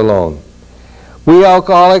can't do it alone. We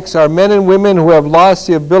alcoholics are men and women who have lost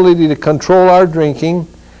the ability to control our drinking.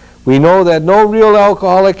 We know that no real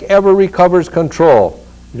alcoholic ever recovers control.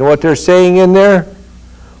 You know what they're saying in there?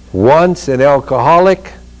 Once an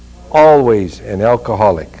alcoholic, always an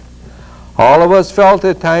alcoholic. All of us felt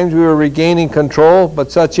at times we were regaining control,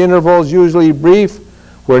 but such intervals, usually brief,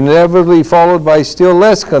 were inevitably followed by still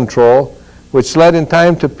less control, which led in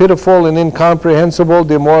time to pitiful and incomprehensible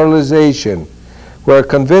demoralization. We are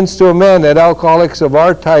convinced to a man that alcoholics of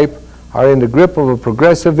our type are in the grip of a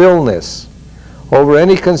progressive illness. Over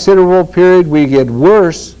any considerable period, we get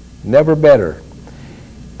worse, never better.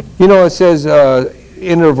 You know, it says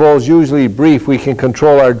intervals usually brief, we can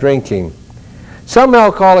control our drinking. Some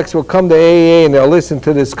alcoholics will come to AA and they'll listen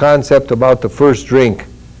to this concept about the first drink.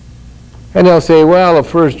 And they'll say, well, a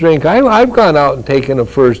first drink, I've gone out and taken a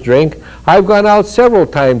first drink. I've gone out several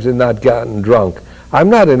times and not gotten drunk. I'm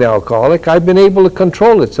not an alcoholic. I've been able to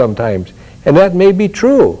control it sometimes. And that may be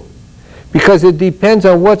true, because it depends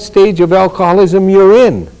on what stage of alcoholism you're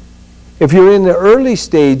in. If you're in the early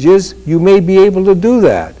stages, you may be able to do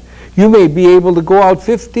that. You may be able to go out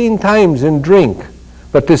 15 times and drink.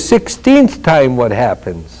 But the 16th time, what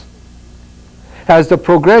happens? As the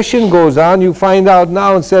progression goes on, you find out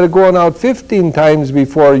now instead of going out 15 times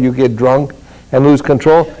before you get drunk and lose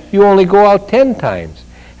control, you only go out 10 times.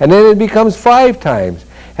 And then it becomes 5 times.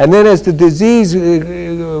 And then as the disease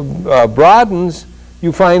broadens,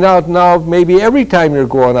 you find out now maybe every time you're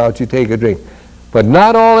going out you take a drink. But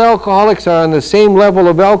not all alcoholics are on the same level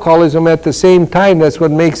of alcoholism at the same time. That's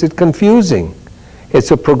what makes it confusing.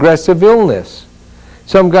 It's a progressive illness.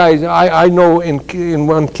 Some guys, I know in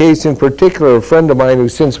one case in particular, a friend of mine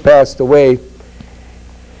who's since passed away,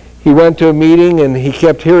 he went to a meeting and he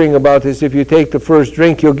kept hearing about this: if you take the first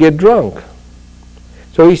drink, you'll get drunk.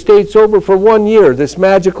 So he stayed sober for 1 year, this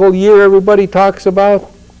magical year everybody talks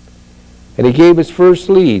about. And he gave his first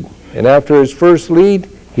lead. And after his first lead,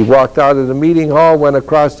 he walked out of the meeting hall, went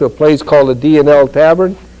across to a place called the D&L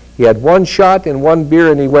Tavern. He had 1 shot and 1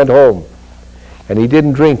 beer, and he went home. And he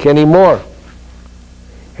didn't drink anymore.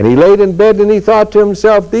 And he laid in bed and he thought to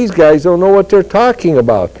himself, these guys don't know what they're talking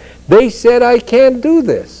about. They said I can't do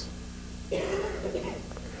this.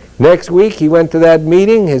 Next week he went to that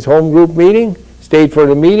meeting, his home group meeting, stayed for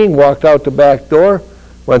the meeting, walked out the back door,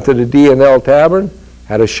 went to the D&L Tavern,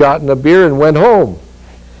 had a shot and a beer, and went home.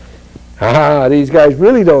 These guys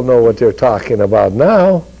really don't know what they're talking about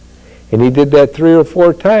now. And he did that 3 or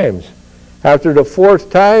 4 times. After the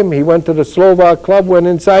 4th time, he went to the Slovak club, went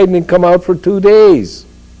inside, and come out for 2 days.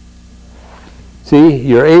 See,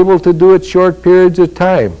 you're able to do it short periods of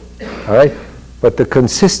time, all right? But the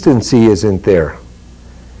consistency isn't there.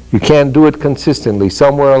 You can't do it consistently.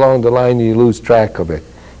 Somewhere along the line, you lose track of it.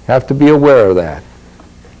 You have to be aware of that.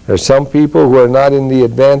 There's some people who are not in the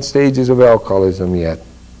advanced stages of alcoholism yet.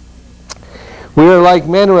 We are like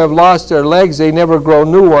men who have lost their legs. They never grow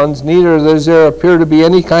new ones. Neither does there appear to be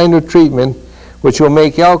any kind of treatment which will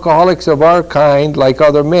make alcoholics of our kind like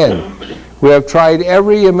other men. We have tried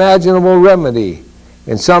every imaginable remedy.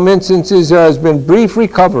 In some instances, there has been brief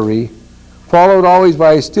recovery, followed always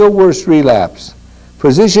by a still worse relapse.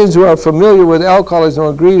 Physicians who are familiar with alcoholism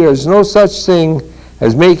agree there is no such thing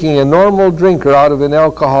as making a normal drinker out of an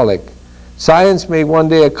alcoholic. Science may one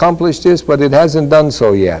day accomplish this, but it hasn't done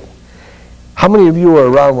so yet. How many of you were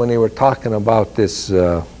around when they were talking about this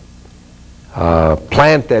plant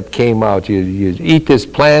that came out? You eat this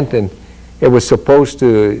plant and it was supposed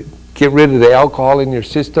to get rid of the alcohol in your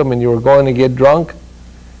system and you were going to get drunk?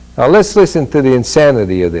 Now let's listen to the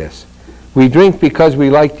insanity of this. We drink because we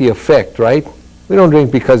like the effect, right? We don't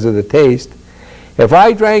drink because of the taste. If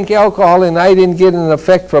I drank alcohol and I didn't get an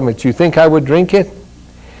effect from it, you think I would drink it?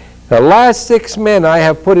 The last 6 men I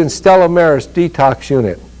have put in Stella Maris detox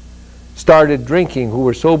unit started drinking, who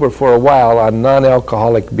were sober for a while, on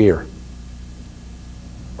non-alcoholic beer.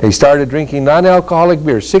 They started drinking non-alcoholic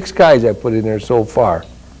beer. 6 guys I put in there so far.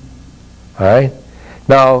 All right?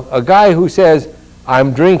 Now, a guy who says,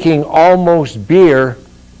 I'm drinking almost beer,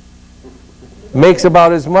 makes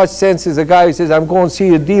about as much sense as a guy who says, I'm going to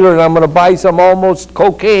see a dealer and I'm going to buy some almost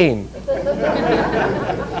cocaine.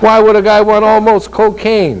 Why would a guy want almost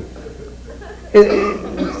cocaine?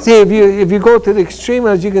 See, if you go to the extreme,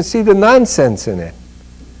 as you can see the nonsense in it.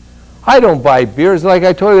 I don't buy beers. Like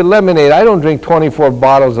I told you, lemonade. I don't drink 24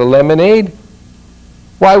 bottles of lemonade.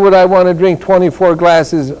 Why would I want to drink 24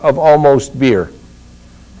 glasses of almost beer?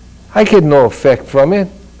 I get no effect from it.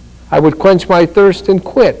 I would quench my thirst and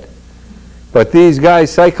quit. But these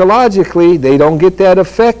guys, psychologically, they don't get that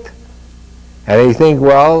effect. And they think,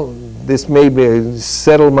 well, this may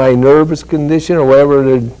settle my nervous condition or whatever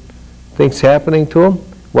they think's happening to them.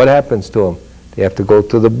 What happens to them? They have to go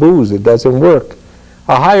to the booze. It doesn't work.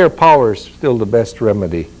 A higher power is still the best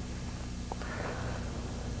remedy.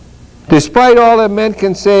 Despite all that men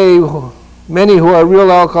can say, many who are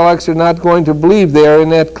real alcoholics are not going to believe they are in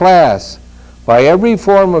that class. By every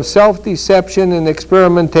form of self-deception and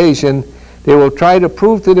experimentation, they will try to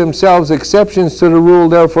prove to themselves exceptions to the rule,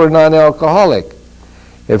 therefore non-alcoholic.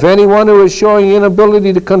 If anyone who is showing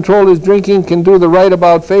inability to control his drinking can do the right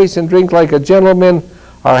about face and drink like a gentleman,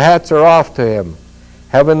 our hats are off to him.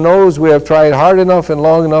 Heaven knows we have tried hard enough and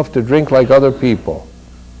long enough to drink like other people.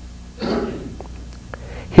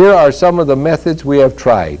 Here are some of the methods we have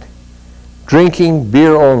tried. Drinking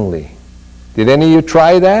beer only. Did any of you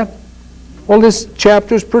try that? Well, this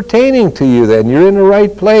chapter's pertaining to you then. You're in the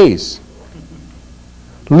right place.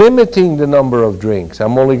 Limiting the number of drinks.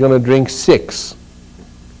 I'm only going to drink 6.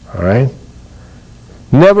 All right?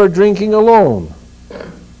 Never drinking alone.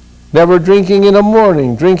 Never drinking in the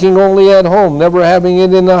morning. Drinking only at home. Never having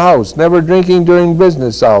it in the house. Never drinking during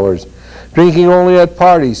business hours. Drinking only at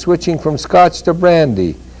parties. Switching from scotch to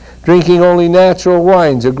brandy. Drinking only natural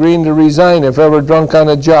wines. Agreeing to resign if ever drunk on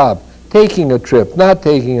a job. Taking a trip. Not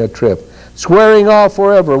taking a trip. Swearing off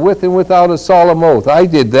forever with and without a solemn oath. I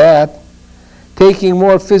did that. Taking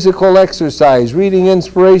more physical exercise. Reading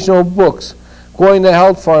inspirational books. going to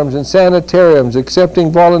health farms and sanitariums,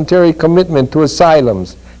 accepting voluntary commitment to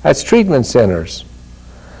asylums. That's treatment centers.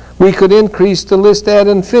 We could increase the list ad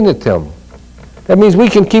infinitum. That means we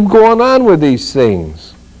can keep going on with these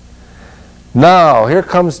things. Now, here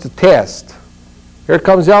comes the test. Here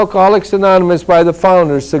comes Alcoholics Anonymous by the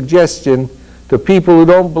founder's suggestion to people who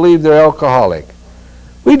don't believe they're alcoholic.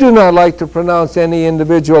 We do not like to pronounce any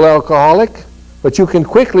individual alcoholic, but you can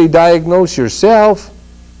quickly diagnose yourself.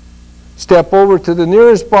 Step over to the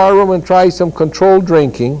nearest bar room and try some controlled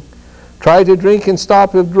drinking. Try to drink and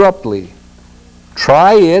stop abruptly.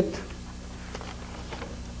 Try it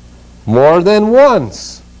more than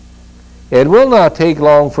once. It will not take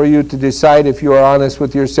long for you to decide if you are honest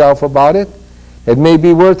with yourself about it. It may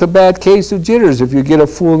be worth a bad case of jitters if you get a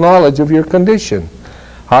full knowledge of your condition.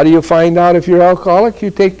 How do you find out if you're alcoholic?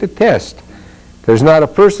 You take the test. There's not a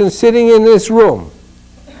person sitting in this room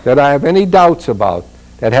that I have any doubts about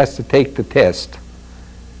that has to take the test.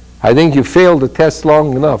 I think you failed the test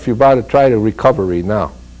long enough. You're about to try the recovery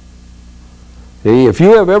now. See, if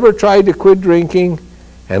you have ever tried to quit drinking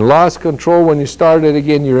and lost control when you started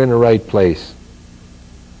again, you're in the right place.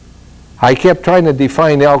 I kept trying to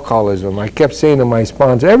define alcoholism. I kept saying to my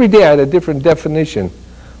sponsor, every day I had a different definition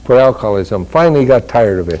for alcoholism. Finally got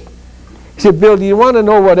tired of it. He said, Bill, do you want to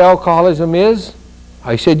know what alcoholism is?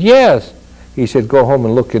 I said, yes. He said, go home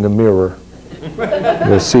and look in the mirror.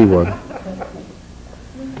 You'll see one.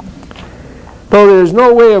 Though there's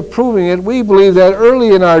no way of proving it, we believe that early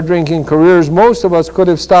in our drinking careers, most of us could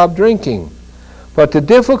have stopped drinking. But the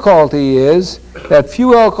difficulty is that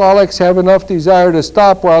few alcoholics have enough desire to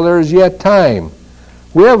stop while there is yet time.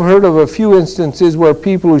 We have heard of a few instances where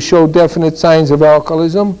people who show definite signs of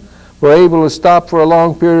alcoholism were able to stop for a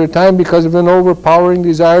long period of time because of an overpowering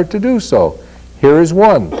desire to do so. Here is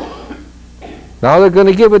one. Now they're going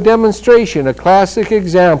to give a demonstration, a classic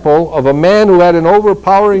example of a man who had an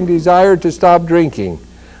overpowering desire to stop drinking.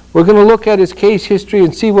 We're going to look at his case history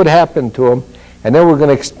and see what happened to him, and then we're going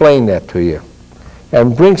to explain that to you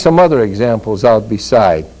and bring some other examples out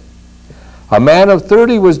beside. A man of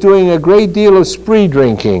 30 was doing a great deal of spree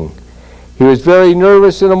drinking. He was very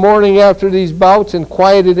nervous in the morning after these bouts and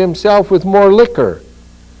quieted himself with more liquor.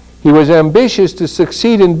 He was ambitious to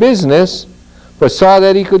succeed in business, but saw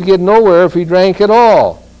that he could get nowhere if he drank at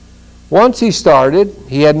all. Once he started,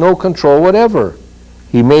 he had no control whatever.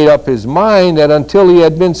 He made up his mind that until he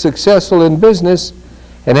had been successful in business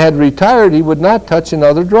and had retired, he would not touch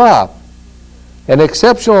another drop. An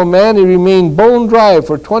exceptional man, he remained bone dry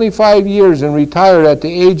for 25 years and retired at the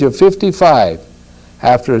age of 55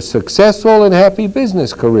 after a successful and happy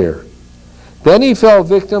business career. Then he fell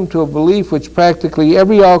victim to a belief which practically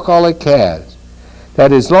every alcoholic has,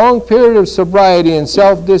 that his long period of sobriety and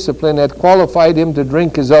self-discipline had qualified him to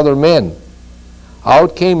drink as other men.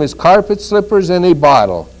 Out came his carpet slippers and a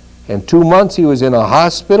bottle. In 2 months he was in a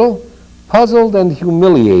hospital, puzzled and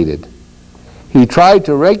humiliated. He tried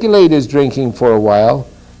to regulate his drinking for a while,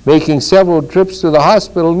 making several trips to the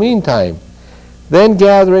hospital meantime. Then,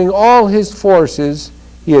 gathering all his forces,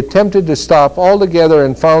 he attempted to stop altogether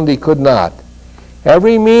and found he could not.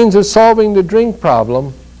 Every means of solving the drink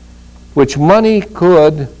problem, which money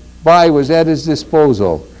could buy, was at his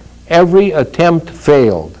disposal. Every attempt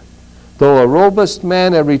failed. Though a robust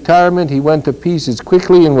man at retirement, he went to pieces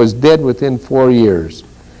quickly and was dead within 4 years.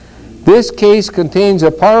 This case contains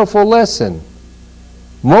a powerful lesson.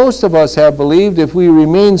 Most of us have believed if we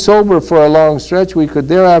remained sober for a long stretch, we could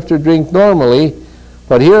thereafter drink normally.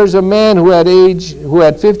 But here's a man who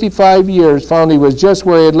had 55 years, found he was just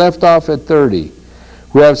where he had left off at 30.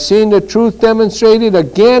 We have seen the truth demonstrated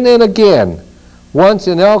again and again. Once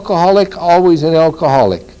an alcoholic, always an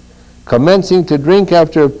alcoholic. Commencing to drink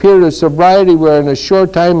after a period of sobriety, where in a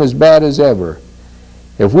short time as bad as ever.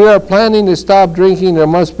 If we are planning to stop drinking, there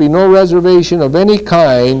must be no reservation of any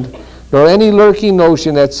kind, nor any lurking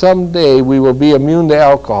notion that someday we will be immune to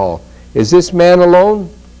alcohol. Is this man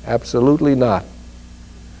alone? Absolutely not.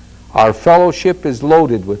 Our fellowship is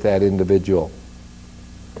loaded with that individual.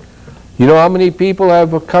 You know how many people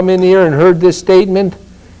have come in here and heard this statement?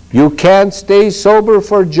 You can't stay sober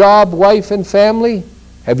for job, wife, and family?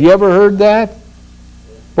 Have you ever heard that?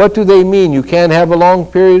 What do they mean? You can't have a long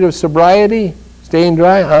period of sobriety? Staying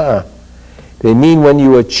dry? They mean when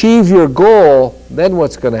you achieve your goal, then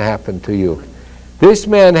what's going to happen to you? This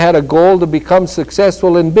man had a goal to become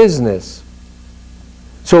successful in business.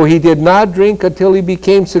 So he did not drink until he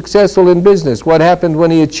became successful in business. What happened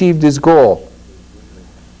when he achieved his goal?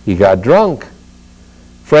 He got drunk.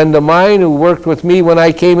 A friend of mine who worked with me when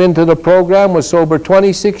I came into the program was sober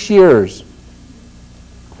 26 years.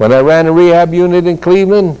 When I ran a rehab unit in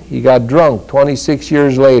Cleveland, he got drunk 26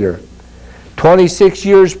 years later. 26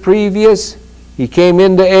 years previous, he came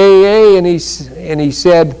into AA and he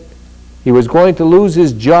said he was going to lose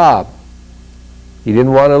his job. He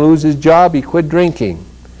didn't want to lose his job. He quit drinking.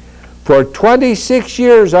 For 26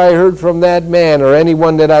 years I heard from that man or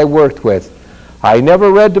anyone that I worked with. I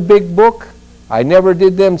never read the big book. I never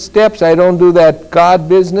did them steps. I don't do that God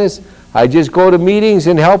business. I just go to meetings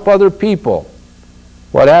and help other people.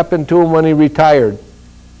 What happened to him when he retired?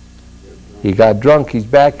 He got drunk. He's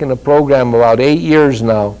back in the program about 8 years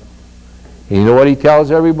now. And you know what he tells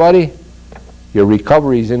everybody? Your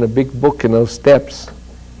recovery's in a big book in those steps.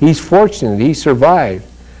 He's fortunate. He survived.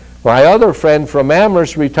 My other friend from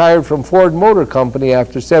Amherst retired from Ford Motor Company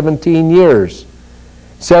after 17 years.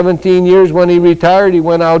 17 years when he retired, he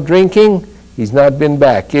went out drinking. He's not been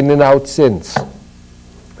back, in and out since.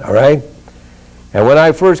 All right? And when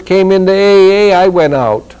I first came into AA, I went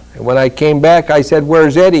out. And when I came back, I said,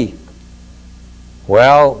 "Where's Eddie?"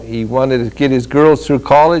 Well, he wanted to get his girls through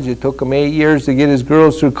college. It took him 8 years to get his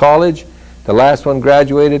girls through college. The last one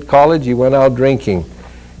graduated college. He went out drinking.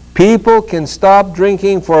 People can stop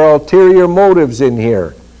drinking for ulterior motives in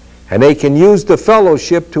here, and they can use the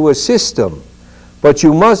fellowship to assist them. But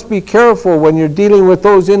you must be careful when you're dealing with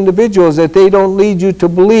those individuals that they don't lead you to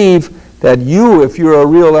believe that you, if you're a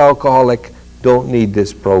real alcoholic, don't need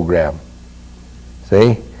this program.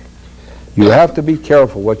 See? You have to be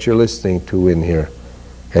careful what you're listening to in here.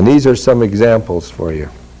 And these are some examples for you.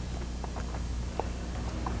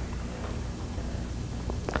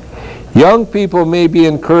 Young people may be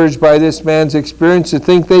encouraged by this man's experience to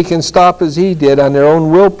think they can stop as he did on their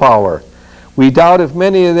own willpower. We doubt if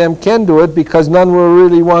many of them can do it because none will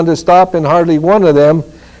really want to stop, and hardly one of them,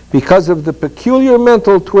 because of the peculiar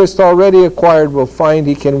mental twist already acquired, will find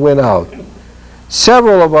he can win out.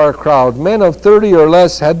 Several of our crowd, men of 30 or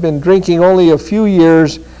less, had been drinking only a few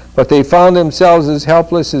years, but they found themselves as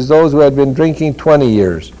helpless as those who had been drinking 20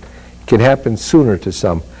 years. It can happen sooner to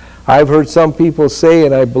some. I've heard some people say,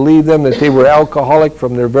 and I believe them, that they were alcoholic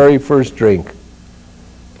from their very first drink.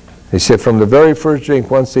 They said from the very first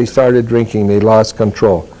drink, once they started drinking, they lost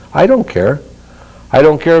control. I don't care. I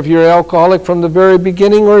don't care if you're an alcoholic from the very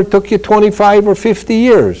beginning or it took you 25 or 50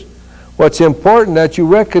 years. What's important that you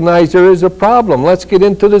recognize there is a problem. Let's get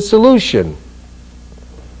into the solution.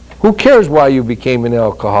 Who cares why you became an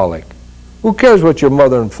alcoholic? Who cares what your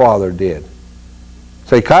mother and father did?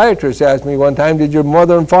 Psychiatrist asked me one time, did your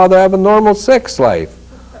mother and father have a normal sex life?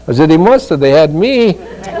 I said, they must have. They had me.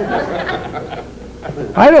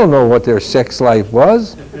 I don't know what their sex life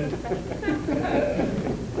was.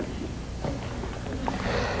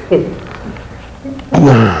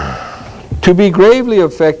 To be gravely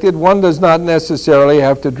affected, one does not necessarily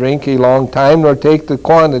have to drink a long time nor take the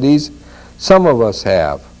quantities some of us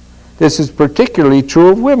have. This is particularly true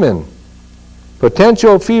of women.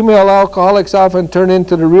 Potential female alcoholics often turn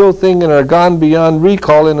into the real thing and are gone beyond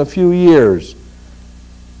recall in a few years.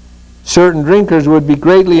 Certain drinkers would be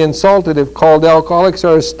greatly insulted if called alcoholics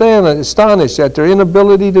are astonished at their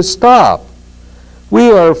inability to stop.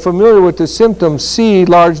 We are familiar with the symptoms, see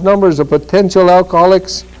large numbers of potential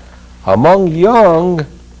alcoholics among young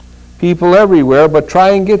people everywhere, but try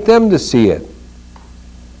and get them to see it.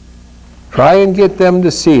 Try and get them to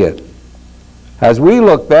see it. As we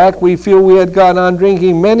look back, we feel we had gone on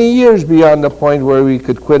drinking many years beyond the point where we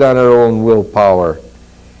could quit on our own willpower.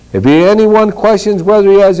 If anyone questions whether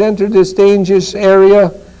he has entered this dangerous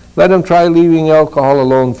area, let him try leaving alcohol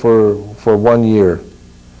alone for 1 year.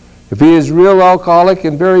 If he is real alcoholic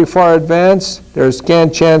and very far advanced, there is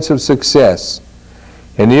scant chance of success.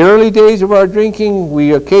 In the early days of our drinking,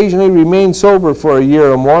 we occasionally remain sober for a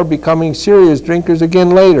year or more, becoming serious drinkers again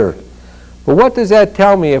later. But what does that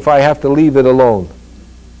tell me if I have to leave it alone?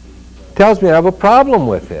 It tells me I have a problem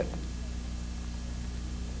with it.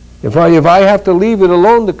 If I have to leave it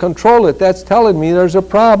alone to control it, that's telling me there's a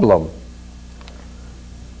problem.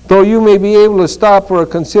 Though you may be able to stop for a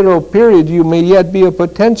considerable period, you may yet be a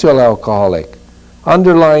potential alcoholic.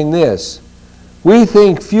 Underline this. We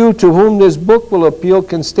think few to whom this book will appeal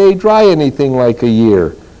can stay dry anything like a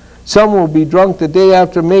year. Some will be drunk the day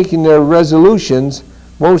after making their resolutions,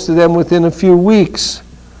 most of them within a few weeks.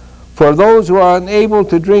 For those who are unable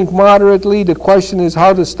to drink moderately, the question is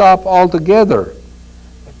how to stop altogether.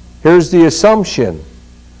 Here's the assumption.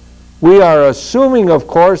 We are assuming, of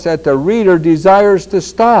course, that the reader desires to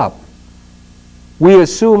stop. We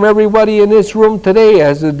assume everybody in this room today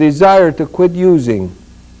has a desire to quit using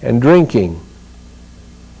and drinking.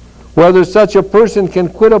 Whether such a person can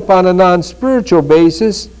quit upon a non-spiritual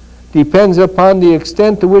basis depends upon the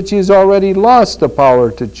extent to which he has already lost the power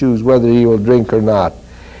to choose whether he will drink or not.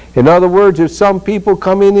 In other words, if some people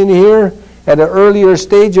come in here at an earlier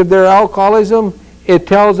stage of their alcoholism, it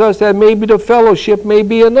tells us that maybe the fellowship may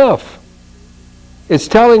be enough. It's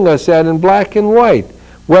telling us that in black and white.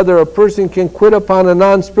 Whether a person can quit upon a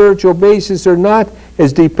non-spiritual basis or not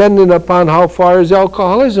is dependent upon how far his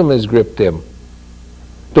alcoholism has gripped him.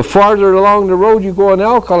 The farther along the road you go in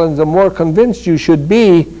alcoholism, the more convinced you should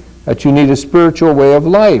be that you need a spiritual way of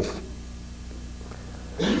life.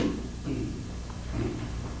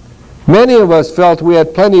 Many of us felt we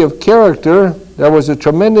had plenty of character. There was a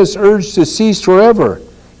tremendous urge to cease forever,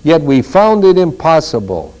 yet we found it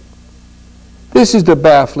impossible. This is the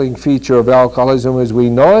baffling feature of alcoholism as we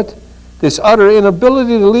know it, this utter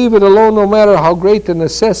inability to leave it alone no matter how great the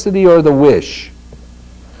necessity or the wish.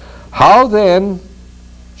 How then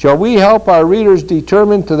shall we help our readers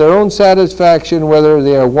determine to their own satisfaction whether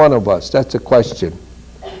they are one of us? That's a question.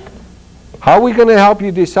 How are we going to help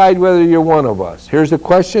you decide whether you're one of us? Here's the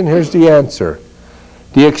question, here's the answer.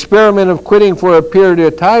 The experiment of quitting for a period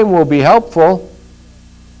of time will be helpful,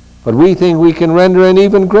 but we think we can render an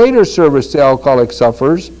even greater service to alcoholic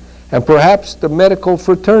sufferers and perhaps the medical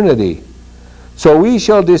fraternity. So we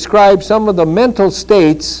shall describe some of the mental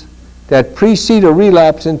states that precede a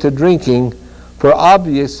relapse into drinking, for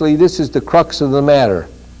obviously this is the crux of the matter.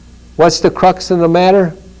 What's the crux of the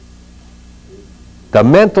matter? The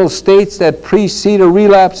mental states that precede a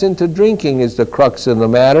relapse into drinking is the crux of the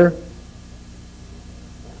matter.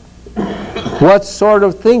 What sort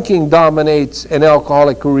of thinking dominates an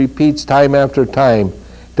alcoholic who repeats time after time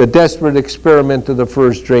the desperate experiment of the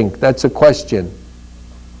first drink? That's a question.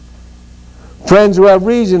 Friends who have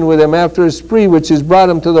reasoned with him after a spree which has brought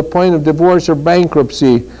him to the point of divorce or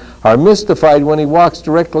bankruptcy are mystified when he walks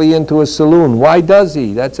directly into a saloon. Why does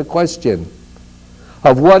he? That's a question.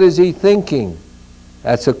 Of what is he thinking?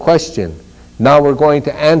 That's a question. Now we're going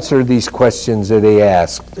to answer these questions that they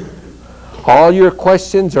asked. All your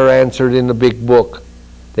questions are answered in the big book.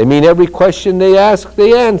 They mean every question they ask,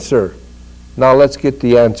 they answer. Now let's get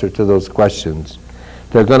the answer to those questions.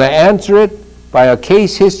 They're going to answer it by a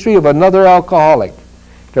case history of another alcoholic.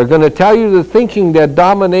 They're going to tell you the thinking that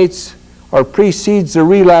dominates or precedes the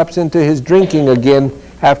relapse into his drinking again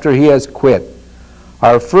after he has quit.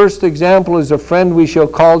 Our first example is a friend we shall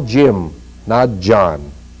call Jim, not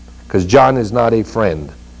John, because John is not a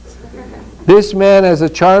friend. This man has a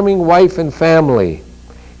charming wife and family.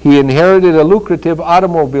 He inherited a lucrative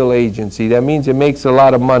automobile agency. That means it makes a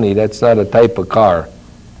lot of money. That's not a type of car.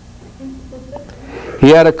 He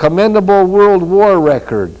had a commendable World War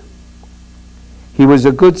record. He was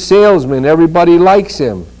a good salesman. Everybody likes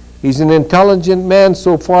him. He's an intelligent man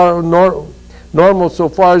so far, normal so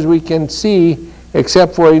far as we can see,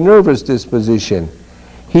 except for a nervous disposition.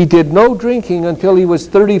 He did no drinking until he was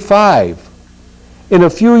 35. In a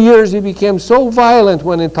few years, he became so violent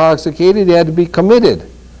when intoxicated, he had to be committed.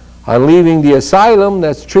 On leaving the asylum,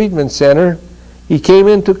 that's treatment center, he came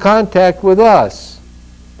into contact with us.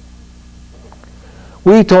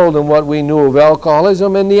 We told him what we knew of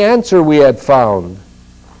alcoholism and the answer we had found.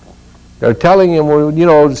 They're telling him, you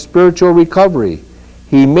know, spiritual recovery.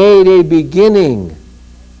 He made a beginning.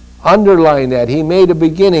 Underline that. He made a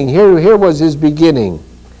beginning. Here was his beginning.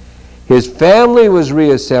 His family was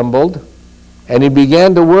reassembled, and he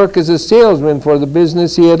began to work as a salesman for the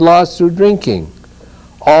business he had lost through drinking.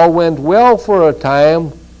 All went well for a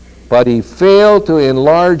time, but he failed to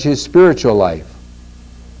enlarge his spiritual life.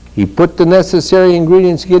 He put the necessary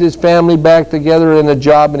ingredients to get his family back together in a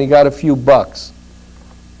job, and he got a few bucks.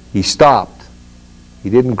 He stopped. He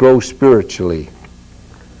didn't grow spiritually.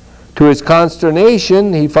 To his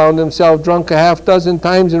consternation, he found himself drunk a half dozen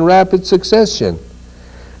times in rapid succession.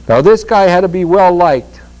 Now this guy had to be well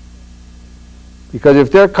liked, because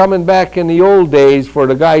if they're coming back in the old days for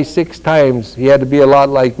the guy 6 times, he had to be a lot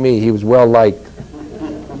like me. He was well liked.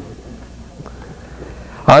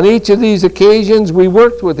 On each of these occasions, we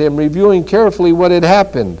worked with him, reviewing carefully what had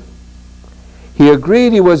happened. He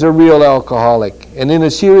agreed he was a real alcoholic and in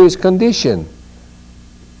a serious condition.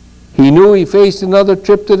 He knew he faced another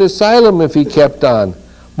trip to the asylum if he kept on.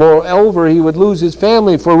 Moreover, he would lose his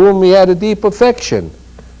family for whom he had a deep affection.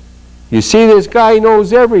 You see, this guy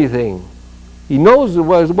knows everything. He knows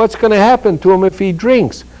what's going to happen to him if he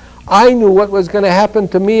drinks. I knew what was going to happen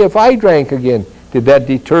to me if I drank again. Did that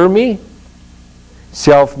deter me?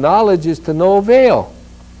 Self-knowledge is to no avail.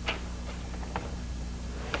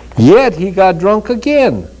 Yet he got drunk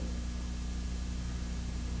again.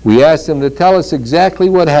 We asked him to tell us exactly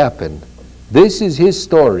what happened. This is his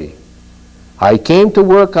story. I came to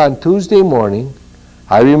work on Tuesday morning.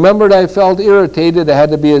 I remembered I felt irritated. I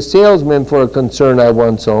had to be a salesman for a concern I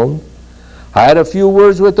once owned. I had a few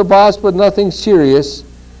words with the boss, but nothing serious.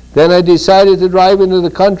 Then I decided to drive into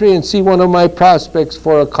the country and see one of my prospects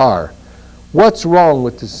for a car. What's wrong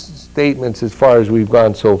with the statements as far as we've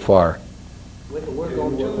gone so far? Went to work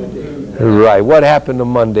on Tuesday. Right. What happened on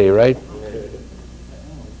Monday, right?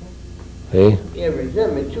 Hey? Yeah,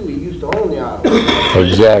 resentment too. He used to own the auto.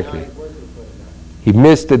 Exactly. He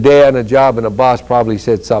missed a day on a job, and the boss probably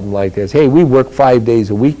said something like this: "Hey, we work 5 days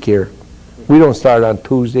a week here. We don't start on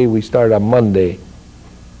Tuesday, we start on Monday."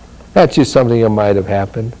 That's just something that might have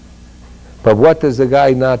happened. But what does the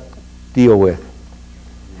guy not deal with?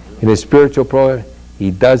 In his spiritual program,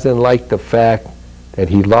 he doesn't like the fact that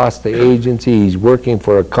he lost the agency. He's working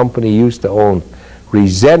for a company he used to own.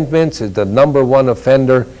 Resentments is the #1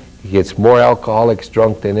 offender. He gets more alcoholics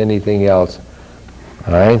drunk than anything else.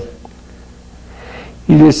 All right?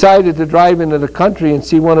 He decided to drive into the country and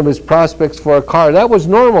see one of his prospects for a car. That was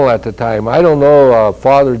normal at the time. I don't know,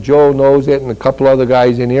 Father Joe knows it and a couple other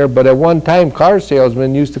guys in here, but at one time car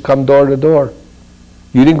salesmen used to come door to door.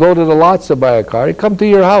 You didn't go to the lots to buy a car. They'd come to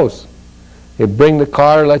your house. They'd bring the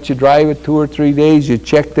car, let you drive it 2 or 3 days, you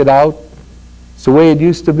checked it out. It's the way it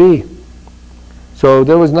used to be. So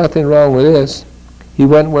there was nothing wrong with this. He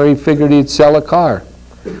went where he figured he'd sell a car.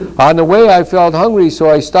 On the way, I felt hungry, so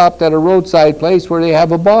I stopped at a roadside place where they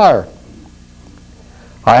have a bar.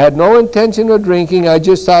 I had no intention of drinking. I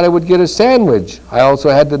just thought I would get a sandwich. I also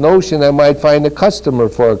had the notion I might find a customer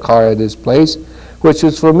for a car at this place, which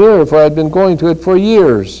was familiar, for I'd been going to it for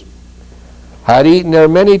years. I had eaten there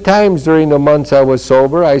many times during the months I was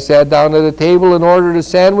sober. I sat down at a table and ordered a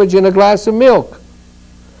sandwich and a glass of milk.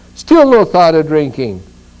 Still no thought of drinking.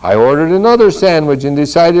 I ordered another sandwich and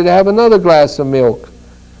decided to have another glass of milk.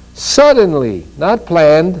 Suddenly, not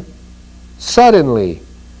planned, suddenly,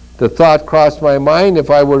 the thought crossed my mind: if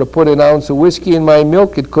I were to put an ounce of whiskey in my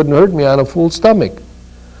milk, it couldn't hurt me on a full stomach.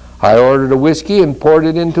 I ordered a whiskey and poured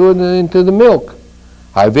it into the milk.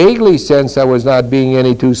 I vaguely sensed I was not being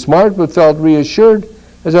any too smart, but felt reassured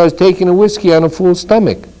as I was taking a whiskey on a full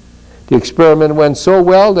stomach. The experiment went so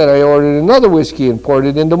well that I ordered another whiskey and poured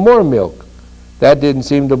it into more milk. That didn't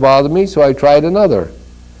seem to bother me, so I tried another.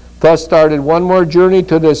 Thus started one more journey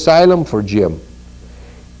to the asylum for Jim.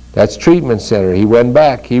 That's treatment center. He went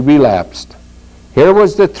back. He relapsed. Here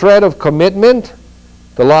was the threat of commitment,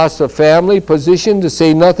 the loss of family, position, to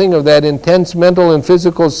say nothing of that intense mental and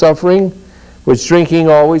physical suffering which drinking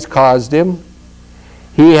always caused him.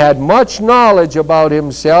 He had much knowledge about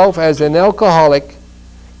himself as an alcoholic,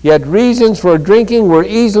 yet reasons for drinking were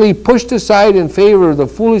easily pushed aside in favor of the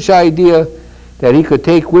foolish idea that he could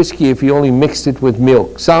take whiskey if he only mixed it with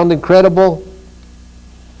milk. Sound incredible?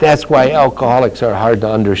 That's why alcoholics are hard to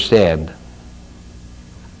understand.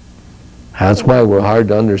 That's why we're hard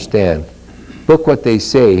to understand. Look what they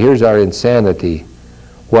say. Here's our insanity.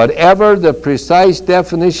 Whatever the precise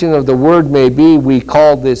definition of the word may be, we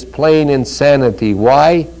call this plain insanity.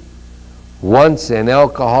 Why? Once an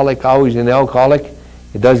alcoholic, always an alcoholic.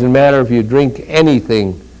 It doesn't matter if you drink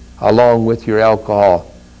anything along with your alcohol.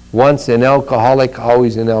 Once an alcoholic,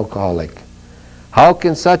 always an alcoholic. How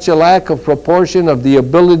can such a lack of proportion of the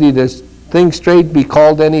ability to think straight be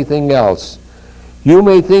called anything else? You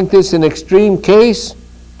may think this an extreme case.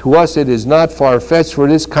 To us it is not far-fetched, for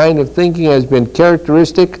this kind of thinking has been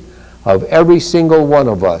characteristic of every single one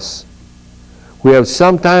of us. We have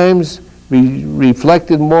sometimes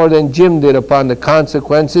reflected more than Jim did upon the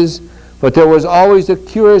consequences, but there was always a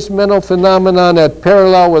curious mental phenomenon that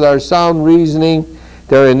parallel with our sound reasoning.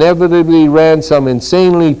 There inevitably ran some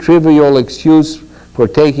insanely trivial excuse for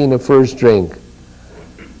taking the first drink.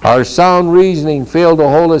 Our sound reasoning failed to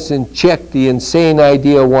hold us in check. The insane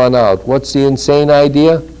idea won out. What's the insane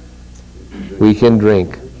idea? We can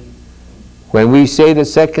drink. When we say the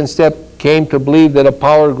second step came to believe that a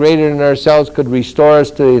power greater than ourselves could restore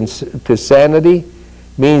us to sanity,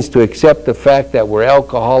 means to accept the fact that we're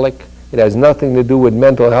alcoholic. It has nothing to do with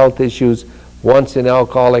mental health issues. Once an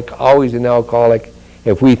alcoholic, always an alcoholic.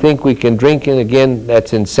 If we think we can drink it again,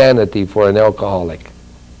 that's insanity for an alcoholic.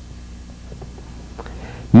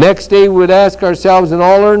 Next day, we would ask ourselves in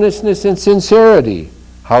all earnestness and sincerity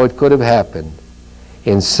how it could have happened.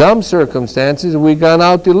 In some circumstances, we've gone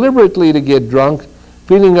out deliberately to get drunk,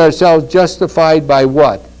 feeling ourselves justified by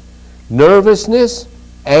what? Nervousness,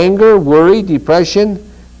 anger, worry,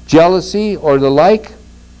 depression, jealousy, or the like.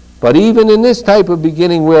 But even in this type of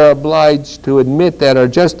beginning, we are obliged to admit that our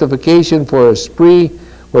justification for a spree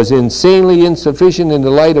was insanely insufficient in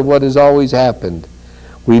the light of what has always happened.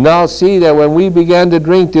 We now see that when we began to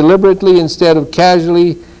drink deliberately instead of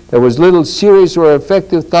casually, there was little serious or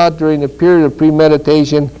effective thought during the period of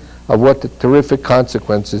premeditation of what the terrific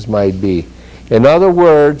consequences might be. In other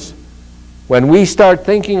words, when we start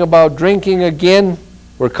thinking about drinking again,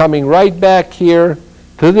 we're coming right back here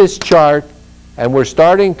to this chart, and we're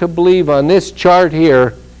starting to believe on this chart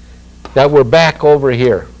here that we're back over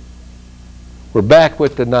here. We're back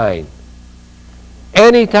with the 9.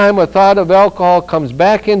 Anytime a thought of alcohol comes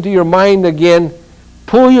back into your mind again,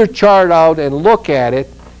 pull your chart out and look at it,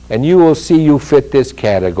 and you will see you fit this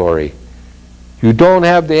category. You don't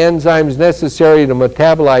have the enzymes necessary to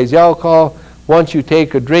metabolize alcohol. Once you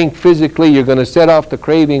take a drink physically, you're going to set off the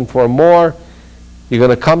craving for more. You're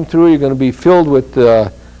going to come through, you're going to be filled with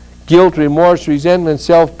guilt, remorse, resentment,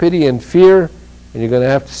 self-pity, and fear, and you're going to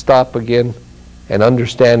have to stop again and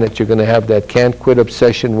understand that you're going to have that can't quit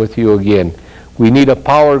obsession with you again. We need a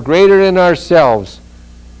power greater than ourselves.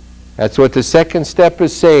 That's what the second step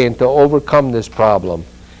is saying to overcome this problem.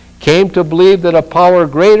 Came to believe that a power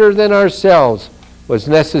greater than ourselves was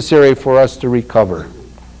necessary for us to recover.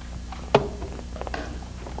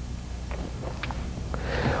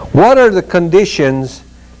 What are the conditions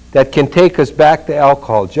that can take us back to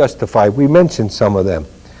alcohol justified? We mentioned some of them.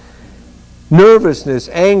 Nervousness,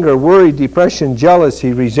 anger, worry, depression,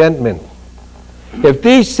 jealousy, resentment. If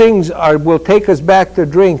these things will take us back to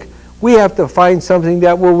drink, we have to find something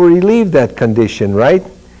that will relieve that condition, right?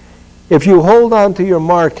 If you hold on to your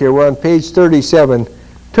mark here, we're on page 37,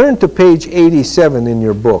 turn to page 87 in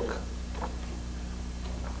your book.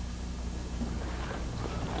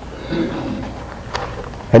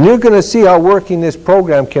 And you're going to see how working this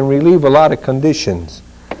program can relieve a lot of conditions.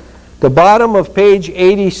 The bottom of page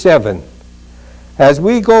 87. As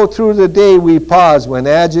we go through the day, we pause when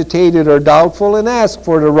agitated or doubtful and ask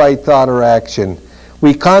for the right thought or action.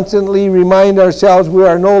 We constantly remind ourselves we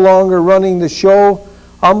are no longer running the show,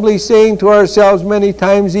 humbly saying to ourselves many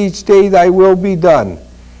times each day, "Thy will be done."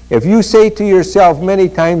 If you say to yourself many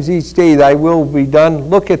times each day, "Thy will be done,"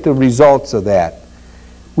 look at the results of that.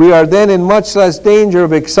 We are then in much less danger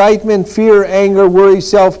of excitement, fear, anger, worry,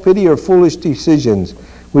 self-pity, or foolish decisions.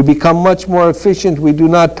 We become much more efficient. We do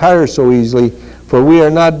not tire so easily, for we are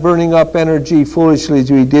not burning up energy foolishly as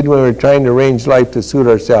we did when we were trying to arrange life to suit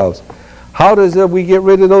ourselves. How does we get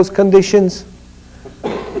rid of those conditions?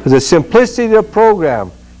 The simplicity of the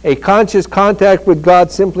program, a conscious contact with God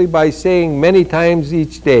simply by saying many times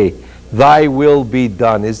each day, "Thy will be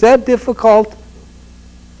done." Is that difficult?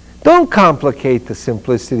 Don't complicate the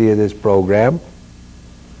simplicity of this program.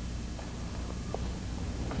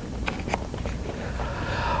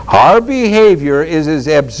 Our behavior is as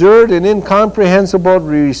absurd and incomprehensible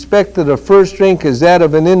with respect to the first drink as that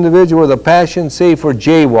of an individual with a passion, say, for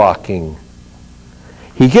jaywalking.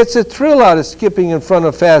 He gets a thrill out of skipping in front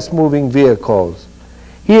of fast-moving vehicles.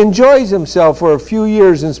 He enjoys himself for a few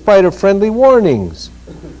years in spite of friendly warnings.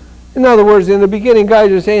 In other words, in the beginning,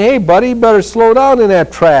 guys are saying, "Hey, buddy, you better slow down in that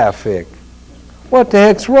traffic. What the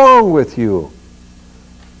heck's wrong with you?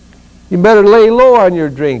 You better lay low on your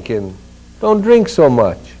drinking. Don't drink so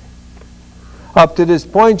much." Up to this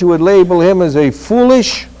point, you would label him as a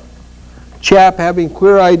foolish chap having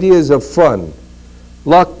queer ideas of fun.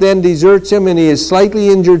 Luck then deserts him, and he is slightly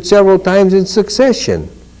injured several times in succession.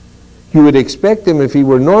 You would expect him, if he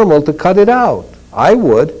were normal, to cut it out. I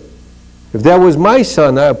would. If that was my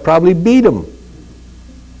son, I'd probably beat him.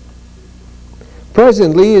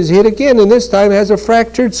 Presently, he is hit again, and this time has a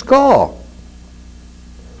fractured skull.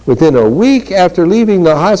 Within a week after leaving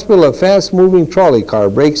the hospital, a fast-moving trolley car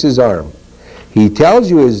breaks his arm. He tells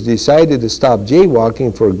you he has decided to stop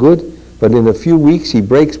jaywalking for good, but in a few weeks he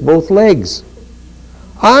breaks both legs.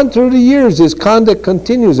 On through the years, his conduct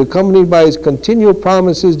continues, accompanied by his continual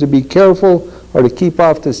promises to be careful or to keep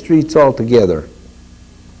off the streets altogether.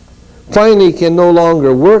 Finally, he can no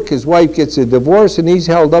longer work, his wife gets a divorce, and he's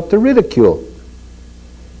held up to ridicule.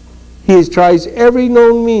 He tries every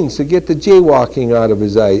known means to get the jaywalking out of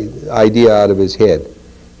his idea out of his head.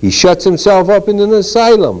 He shuts himself up in an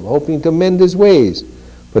asylum, hoping to mend his ways.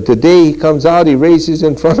 But the day he comes out, he races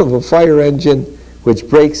in front of a fire engine, which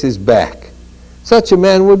breaks his back. Such a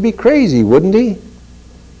man would be crazy, wouldn't he?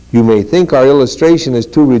 You may think our illustration is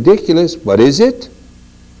too ridiculous, but is it?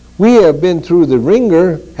 We have been through the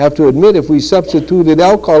ringer, have to admit if we substituted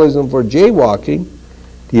alcoholism for jaywalking,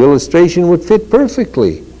 the illustration would fit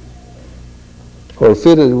perfectly, or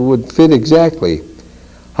would fit exactly.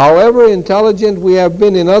 However intelligent we have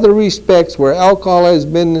been in other respects where alcohol has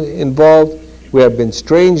been involved, we have been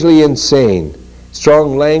strangely insane.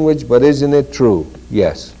 Strong language, but isn't it true?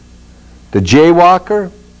 Yes. The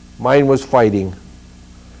jaywalker, mine was fighting.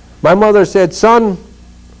 My mother said, "Son,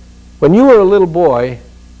 when you were a little boy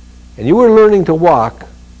and you were learning to walk,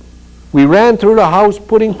 we ran through the house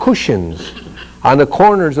putting cushions on the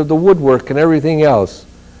corners of the woodwork and everything else,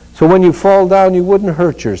 so when you fall down you wouldn't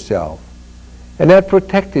hurt yourself. And that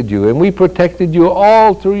protected you, and we protected you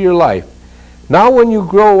all through your life. Now when you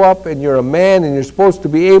grow up and you're a man and you're supposed to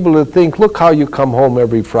be able to think, look how you come home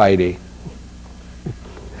every Friday.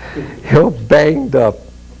 You're banged up.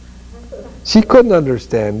 She couldn't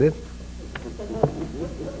understand it.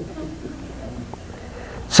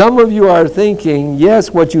 Some of you are thinking, yes,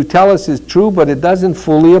 what you tell us is true, but it doesn't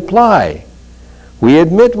fully apply. We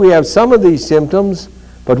admit we have some of these symptoms,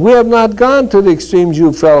 but we have not gone to the extremes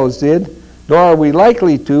you fellows did, nor are we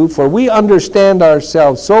likely to, for we understand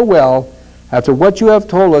ourselves so well after what you have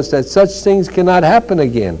told us that such things cannot happen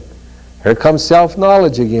again. Here comes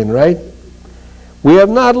self-knowledge again, right? We have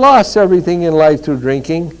not lost everything in life through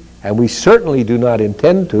drinking, and we certainly do not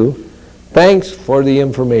intend to. Thanks for the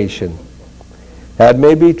information. That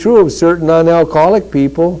may be true of certain non-alcoholic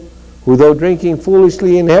people who, though drinking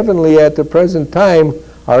foolishly and heavenly at the present time,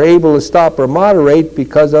 are able to stop or moderate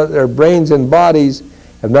because their brains and bodies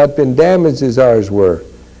have not been damaged as ours were.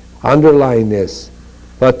 Underline this.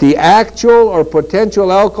 But the actual or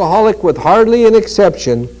potential alcoholic, with hardly an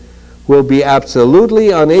exception, will be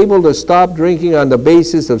absolutely unable to stop drinking on the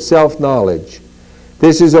basis of self-knowledge.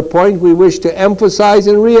 This is a point we wish to emphasize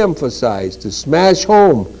and re-emphasize, to smash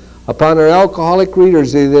home upon our alcoholic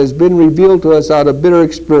readers that it has been revealed to us out of bitter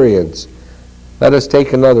experience. Let us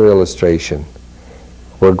take another illustration.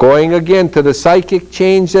 We're going again to the psychic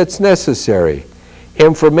change that's necessary.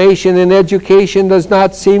 Information and education does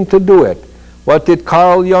not seem to do it. What did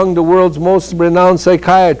Carl Jung, the world's most renowned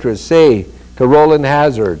psychiatrist, say to Roland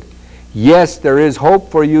Hazard? Yes, there is hope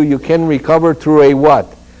for you. You can recover through a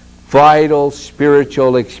what? Vital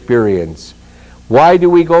spiritual experience. Why do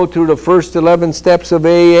we go through the first 11 steps of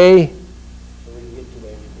AA?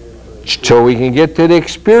 So we can get to the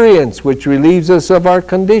experience, which relieves us of our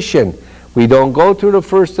condition. We don't go through the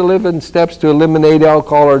first 11 steps to eliminate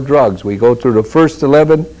alcohol or drugs. We go through the first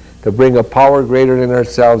 11 to bring a power greater than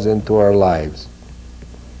ourselves into our lives.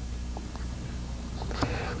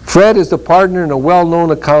 Fred is the partner in a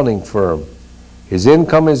well-known accounting firm. His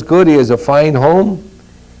income is good. He has a fine home,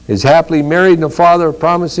 is happily married and a father of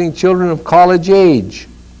promising children of college age.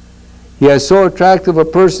 He has so attractive a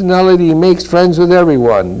personality he makes friends with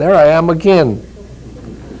everyone. There I am again.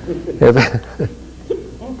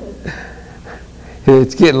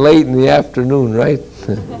 It's getting late in the afternoon, right?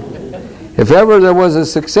 If ever there was a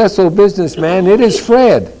successful businessman, it is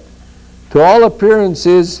Fred. To all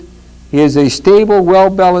appearances, he is a stable,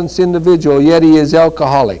 well-balanced individual, yet he is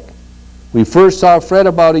alcoholic. We first saw Fred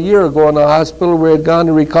about a year ago in a hospital where he had gone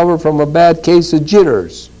to recover from a bad case of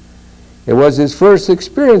jitters. It was his first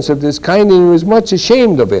experience of this kind, and he was much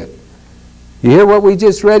ashamed of it. You hear what we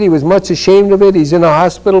just read? He was much ashamed of it. He's in a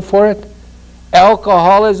hospital for it.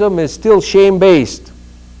 Alcoholism is still shame-based.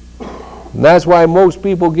 And that's why most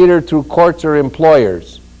people get it through courts or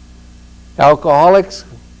employers. Alcoholics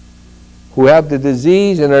who have the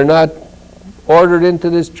disease and are not ordered into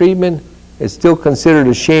this treatment, it's still considered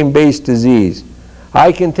a shame-based disease.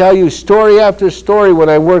 I can tell you story after story when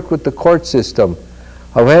I work with the court system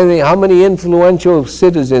of how many influential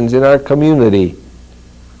citizens in our community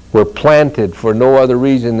were planted for no other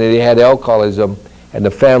reason than they had alcoholism and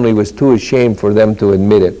the family was too ashamed for them to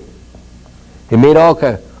admit it. They made all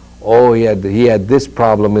kind of, oh, he had this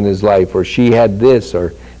problem in his life, or she had this,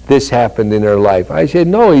 or this happened in her life. I said,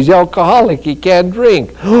 no, he's alcoholic, he can't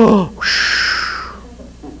drink.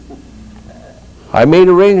 I made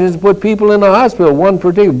arrangements to put people in the hospital, one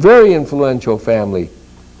particular, very influential family.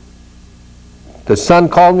 The son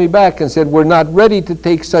called me back and said, we're not ready to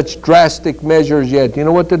take such drastic measures yet. You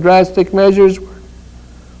know what the drastic measures were?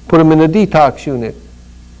 Put him in a detox unit.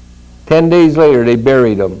 10 days later, they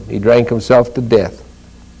buried him. He drank himself to death.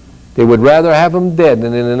 They would rather have him dead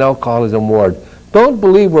than in an alcoholism ward. Don't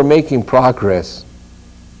believe we're making progress.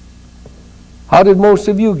 How did most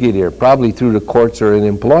of you get here? Probably through the courts or an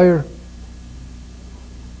employer.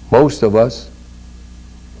 Most of us.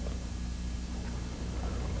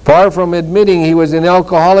 Far from admitting he was an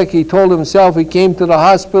alcoholic, he told himself he came to the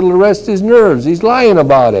hospital to rest his nerves. He's lying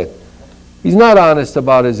about it. He's not honest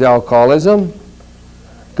about his alcoholism.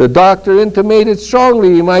 The doctor intimated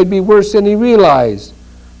strongly he might be worse than he realized.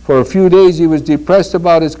 For a few days he was depressed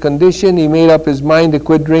about his condition. He made up his mind to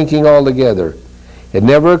quit drinking altogether. It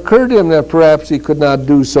never occurred to him that perhaps he could not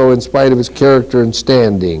do so in spite of his character and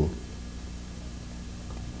standing.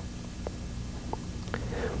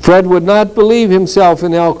 Fred would not believe himself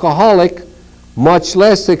an alcoholic, much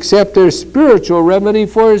less accept a spiritual remedy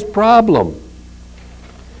for his problem.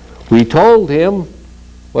 We told him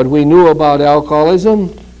what we knew about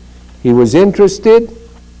alcoholism. He was interested.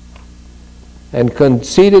 and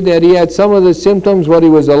conceded that he had some of the symptoms, but he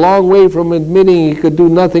was a long way from admitting he could do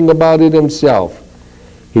nothing about it himself.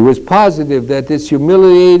 He was positive that this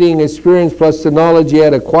humiliating experience plus the knowledge he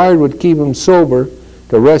had acquired would keep him sober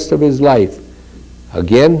the rest of his life.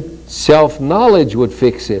 Again, self-knowledge would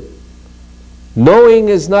fix it. Knowing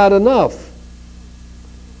is not enough.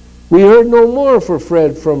 We heard no more of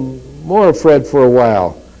Fred for a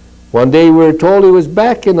while. One day we were told he was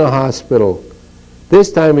back in the hospital.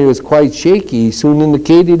 This time he was quite shaky. He soon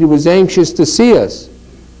indicated he was anxious to see us.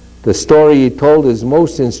 The story he told is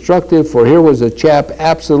most instructive, for here was a chap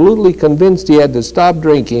absolutely convinced he had to stop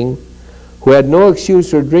drinking, who had no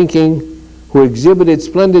excuse for drinking, who exhibited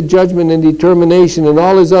splendid judgment and determination in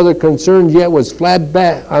all his other concerns, yet was flat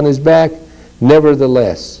back on his back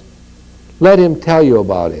nevertheless. Let him tell you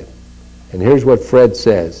about it. And here's what Fred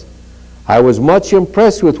says. I was much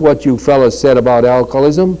impressed with what you fellows said about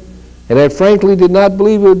alcoholism, and I frankly did not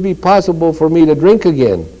believe it would be possible for me to drink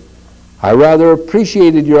again. I rather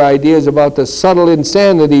appreciated your ideas about the subtle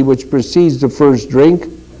insanity which precedes the first drink,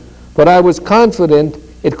 but I was confident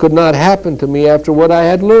it could not happen to me after what I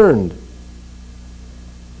had learned.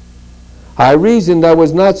 I reasoned I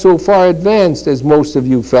was not so far advanced as most of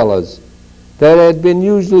you fellows, that I had been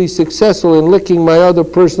usually successful in licking my other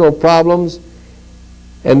personal problems,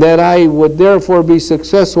 and that I would therefore be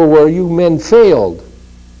successful where you men failed.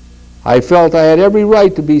 I felt I had every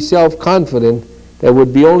right to be self-confident. That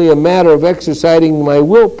would be only a matter of exercising my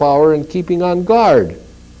willpower and keeping on guard.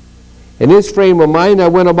 In this frame of mind, I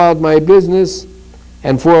went about my business,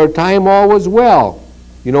 and for a time all was well.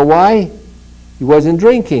 You know why? He wasn't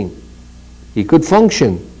drinking. He could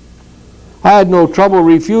function. I had no trouble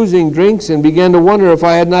refusing drinks and began to wonder if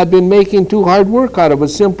I had not been making too hard work out of a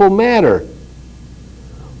simple matter.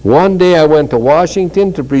 One day I went to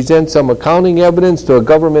Washington to present some accounting evidence to a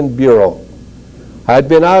government bureau. I had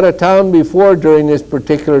been out of town before during this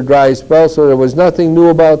particular dry spell, so there was nothing new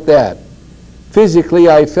about that. Physically,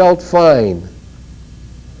 I felt fine.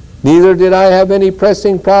 Neither did I have any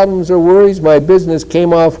pressing problems or worries. My business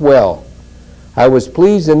came off well. I was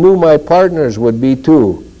pleased and knew my partners would be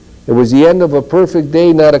too. It was the end of a perfect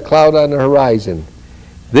day, not a cloud on the horizon.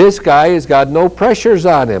 This guy has got no pressures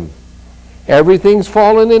on him. Everything's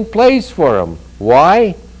fallen in place for him.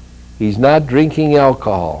 Why? He's not drinking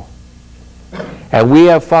alcohol. And we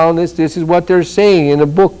have found this is what they're saying in a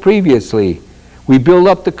book previously. We build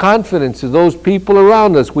up the confidence of those people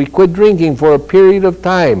around us. We quit drinking for a period of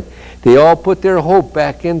time. They all put their hope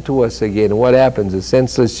back into us again. And what happens? A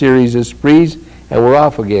senseless series of sprees, and we're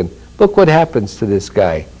off again. Look what happens to this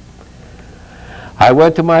guy. I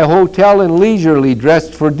went to my hotel and leisurely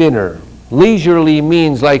dressed for dinner. Leisurely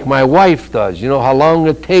means like my wife does. You know how long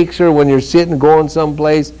it takes her when you're sitting going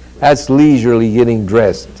someplace? That's leisurely getting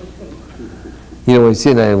dressed. You know, when you're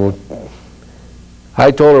sitting there, I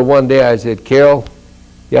told her one day, I said, Carol,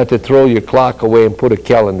 you have to throw your clock away and put a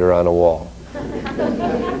calendar on a wall.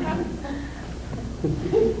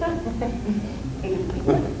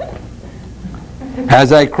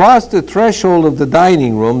 As I crossed the threshold of the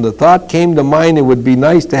dining room, the thought came to mind it would be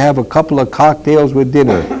nice to have a couple of cocktails with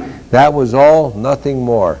dinner. That was all, nothing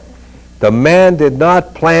more. The man did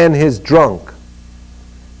not plan his drunk.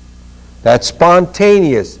 That's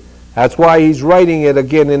spontaneous. That's why he's writing it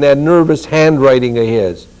again in that nervous handwriting of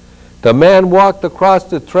his. The man walked across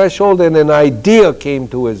the threshold and an idea came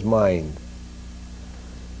to his mind.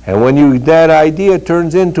 And when that idea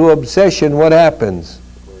turns into obsession, what happens?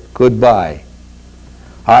 Goodbye.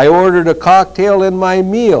 I ordered a cocktail in my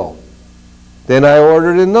meal. Then I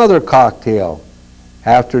ordered another cocktail.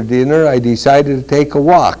 After dinner, I decided to take a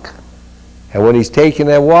walk. And when he's taking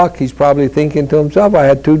that walk, he's probably thinking to himself, I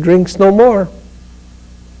had 2 drinks, no more.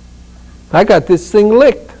 I got this thing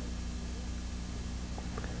licked.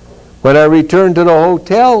 When I returned to the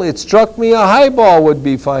hotel, it struck me a highball would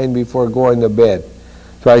be fine before going to bed.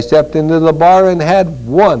 So I stepped into the bar and had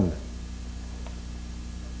 1.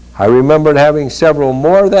 I remembered having several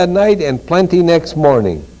more that night and plenty next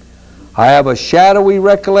morning. I have a shadowy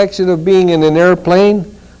recollection of being in an airplane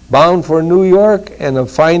bound for New York and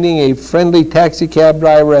of finding a friendly taxi cab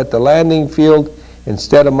driver at the landing field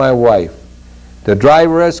instead of my wife. The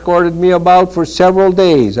driver escorted me about for several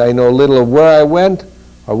days. I know little of where I went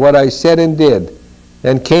or what I said and did,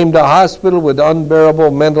 then came to hospital with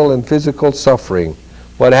unbearable mental and physical suffering.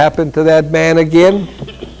 What happened to that man again?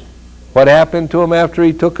 What happened to him after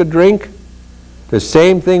he took a drink? The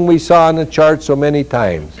same thing we saw on the chart so many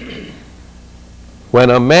times. When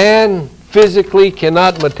a man physically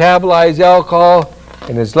cannot metabolize alcohol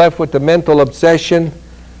and is left with the mental obsession,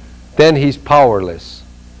 then he's powerless.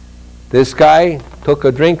 This guy took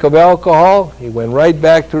a drink of alcohol, he went right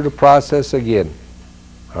back through the process again.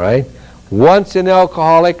 All right? Once an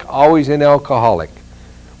alcoholic, always an alcoholic.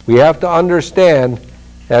 We have to understand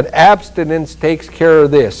that abstinence takes care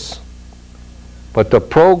of this. But the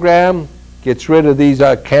program gets rid of these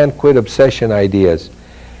can't quit obsession ideas.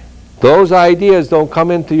 Those ideas don't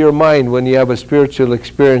come into your mind when you have a spiritual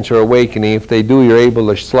experience or awakening. If they do, you're able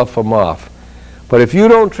to slough them off. But if you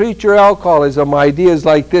don't treat your alcoholism, ideas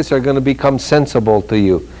like this are going to become sensible to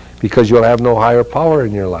you because you'll have no higher power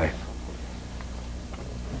in your life.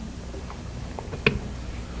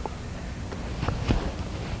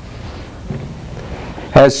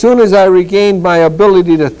 As soon as I regained my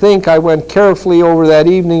ability to think, I went carefully over that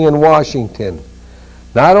evening in Washington.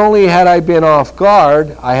 Not only had I been off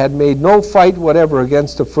guard, I had made no fight whatever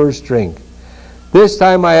against the first drink. This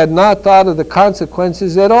time I had not thought of the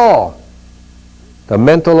consequences at all. The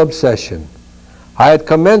mental obsession. I had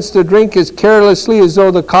commenced to drink as carelessly as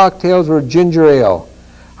though the cocktails were ginger ale.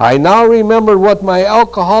 I now remembered what my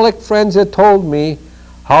alcoholic friends had told me,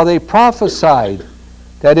 how they prophesied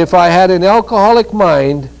that if I had an alcoholic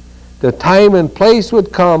mind, the time and place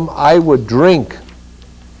would come I would drink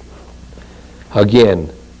again.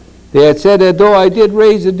 They had said that though I did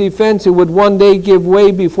raise a defense, it would one day give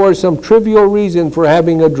way before some trivial reason for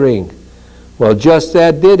having a drink. Well, just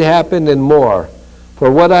that did happen and more. For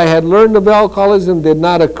what I had learned of alcoholism did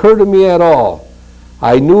not occur to me at all.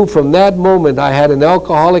 I knew from that moment I had an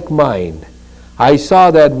alcoholic mind. I saw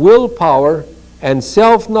that willpower and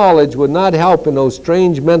self-knowledge would not help in those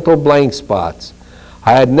strange mental blank spots.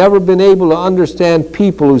 I had never been able to understand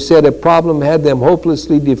people who said a problem had them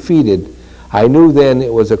hopelessly defeated. I knew then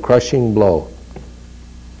it was a crushing blow.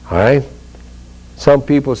 All right? Some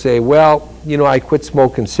people say, well, you know, I quit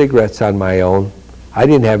smoking cigarettes on my own. I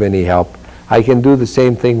didn't have any help. I can do the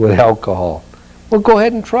same thing with alcohol. Well, go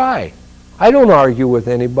ahead and try. I don't argue with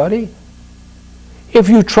anybody. If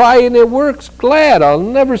you try and it works, glad. I'll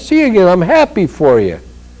never see you again. I'm happy for you.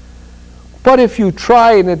 But if you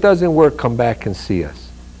try and it doesn't work, come back and see us.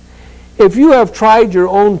 If you have tried your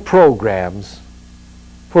own programs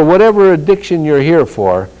for whatever addiction you're here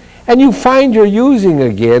for, and you find you're using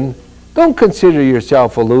again, don't consider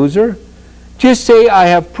yourself a loser. Just say, I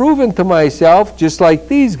have proven to myself, just like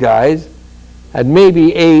these guys, that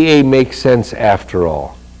maybe AA makes sense after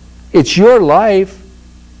all. It's your life.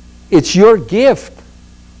 It's your gift,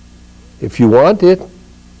 if you want it.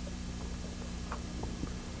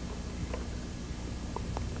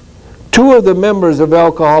 Two of the members of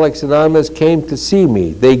Alcoholics Anonymous came to see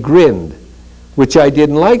me. They grinned, which I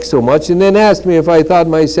didn't like so much, and then asked me if I thought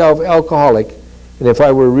myself alcoholic and if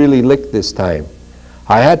I were really licked this time.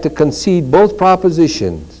 I had to concede both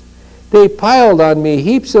propositions. They piled on me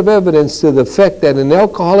heaps of evidence to the effect that an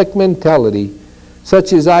alcoholic mentality,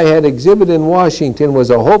 such as I had exhibited in Washington, was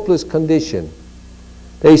a hopeless condition.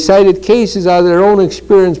 They cited cases out of their own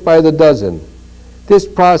experience by the dozen. This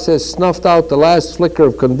process snuffed out the last flicker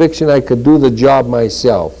of conviction I could do the job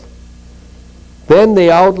myself. Then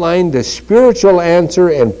they outlined the spiritual answer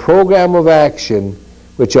and program of action,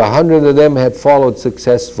 which 100 of them had followed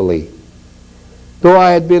successfully. Though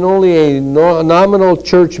I had been only a nominal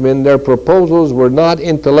churchman, their proposals were not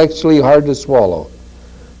intellectually hard to swallow.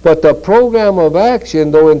 But the program of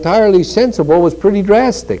action, though entirely sensible, was pretty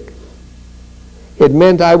drastic. It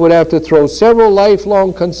meant I would have to throw several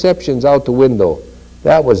lifelong conceptions out the window.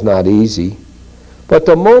 That was not easy. But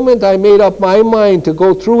the moment I made up my mind to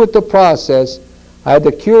go through with the process, I had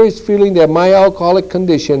the curious feeling that my alcoholic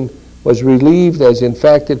condition was relieved, as in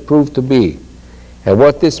fact it proved to be. And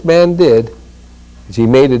what this man did is he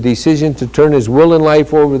made a decision to turn his will and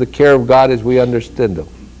life over to the care of God as we understood them.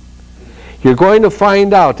 You're going to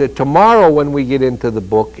find out that tomorrow when we get into the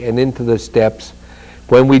book and into the steps,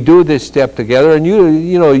 when we do this step together, and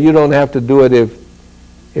you know, you don't have to do it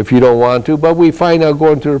if you don't want to, but we find out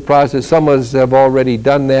going through the process, some of us have already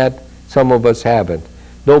done that, some of us haven't.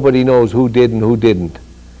 Nobody knows who did and who didn't.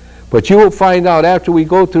 But you will find out after we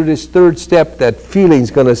go through this third step that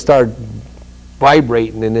feeling's going to start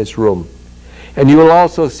vibrating in this room. And you will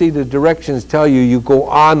also see the directions tell you you go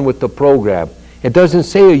on with the program. It doesn't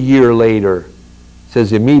say a year later. It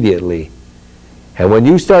says immediately. And when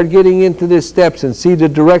you start getting into the steps and see the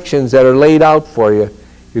directions that are laid out for you,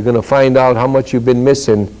 you're going to find out how much you've been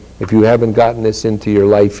missing if you haven't gotten this into your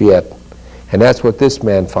life yet. And that's what this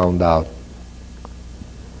man found out.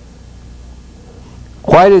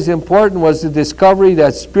 Quite as important was the discovery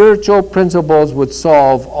that spiritual principles would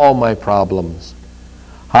solve all my problems.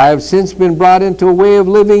 I have since been brought into a way of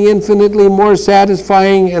living infinitely more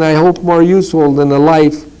satisfying and I hope more useful than the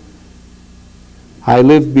life I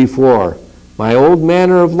lived before. My old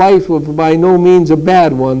manner of life was by no means a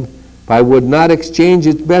bad one, but I would not exchange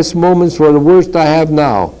its best moments for the worst I have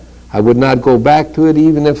now. I would not go back to it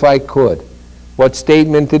even if I could. What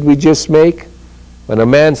statement did we just make? When a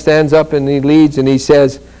man stands up and he leads and he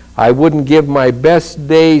says, I wouldn't give my worst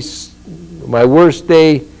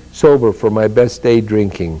day sober for my best day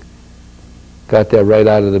drinking. Got that right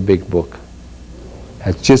out of the big book.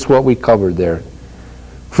 That's just what we covered there.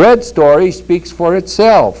 Fred's story speaks for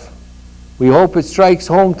itself. We hope it strikes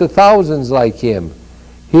home to thousands like him.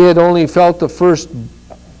 He had only felt the first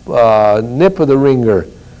nip of the ringer.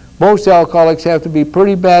 Most alcoholics have to be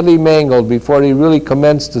pretty badly mangled before they really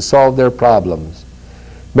commence to solve their problems.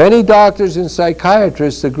 Many doctors and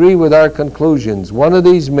psychiatrists agree with our conclusions. One of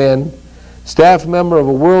these men, staff member of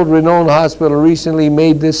a world-renowned hospital, recently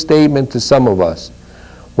made this statement to some of us.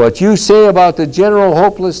 What you say about the general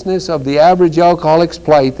hopelessness of the average alcoholic's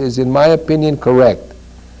plight is, in my opinion, correct.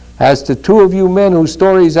 As to two of you men whose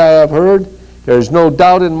stories I have heard, there is no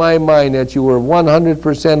doubt in my mind that you were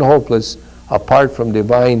 100% hopeless apart from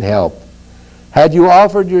divine help. Had you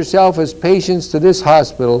offered yourself as patients to this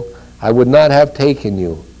hospital, I would not have taken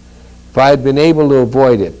you if I had been able to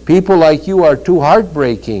avoid it. People like you are too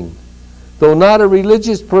heartbreaking. Though not a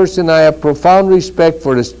religious person, I have profound respect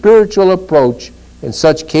for the spiritual approach in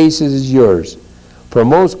such cases as yours. For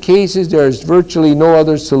most cases, there is virtually no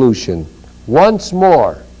other solution. Once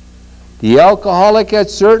more, the alcoholic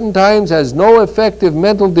at certain times has no effective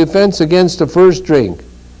mental defense against the first drink.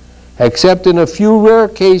 Except in a few rare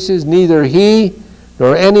cases, neither he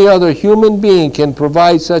nor any other human being can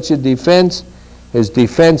provide such a defense. His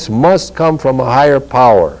defense must come from a higher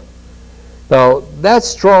power. Now, that's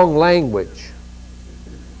strong language.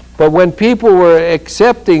 But when people were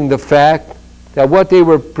accepting the fact that what they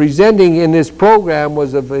were presenting in this program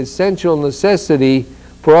was of essential necessity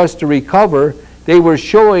for us to recover, they were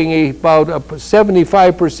showing about a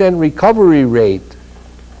 75% recovery rate.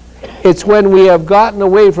 It's when we have gotten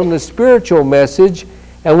away from the spiritual message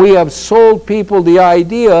and we have sold people the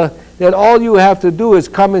idea that all you have to do is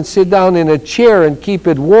come and sit down in a chair and keep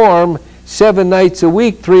it warm 7 nights a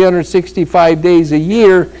week, 365 days a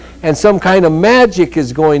year, and some kind of magic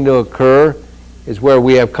is going to occur, is where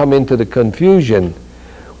we have come into the confusion.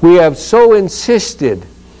 We have so insisted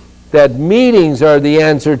that meetings are the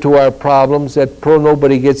answer to our problems that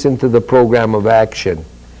nobody gets into the program of action.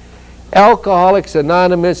 Alcoholics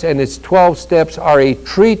Anonymous and its 12 steps are a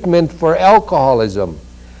treatment for alcoholism.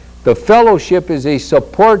 The fellowship is a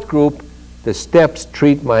support group. The steps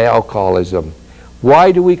treat my alcoholism.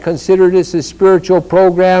 Why do we consider this a spiritual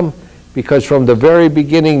program? Because from the very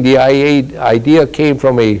beginning, the idea came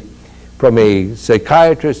from a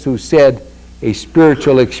psychiatrist who said a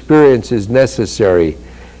spiritual experience is necessary.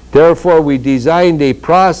 Therefore, we designed a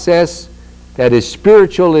process that is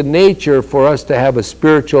spiritual in nature for us to have a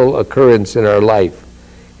spiritual occurrence in our life,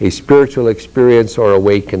 a spiritual experience or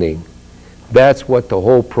awakening. That's what the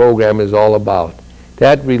whole program is all about.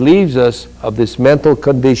 That relieves us of this mental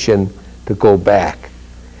condition to go back.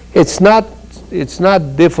 It's not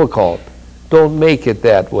difficult. Don't make it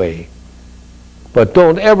that way. But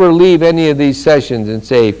don't ever leave any of these sessions and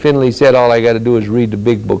say, Findley said all I got to do is read the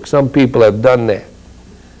big book. Some people have done that.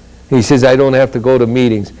 He says, I don't have to go to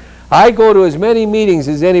meetings. I go to as many meetings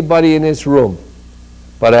as anybody in this room,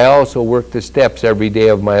 but I also work the steps every day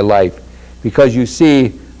of my life. Because you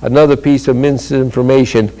see, another piece of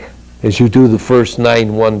misinformation is you do the first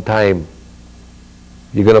 9 one time.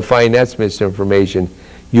 You're going to find that's misinformation.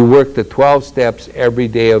 You work the 12 steps every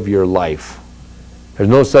day of your life. There's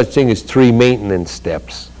no such thing as 3 maintenance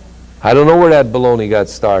steps. I don't know where that baloney got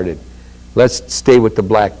started. Let's stay with the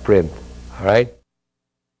black print, all right?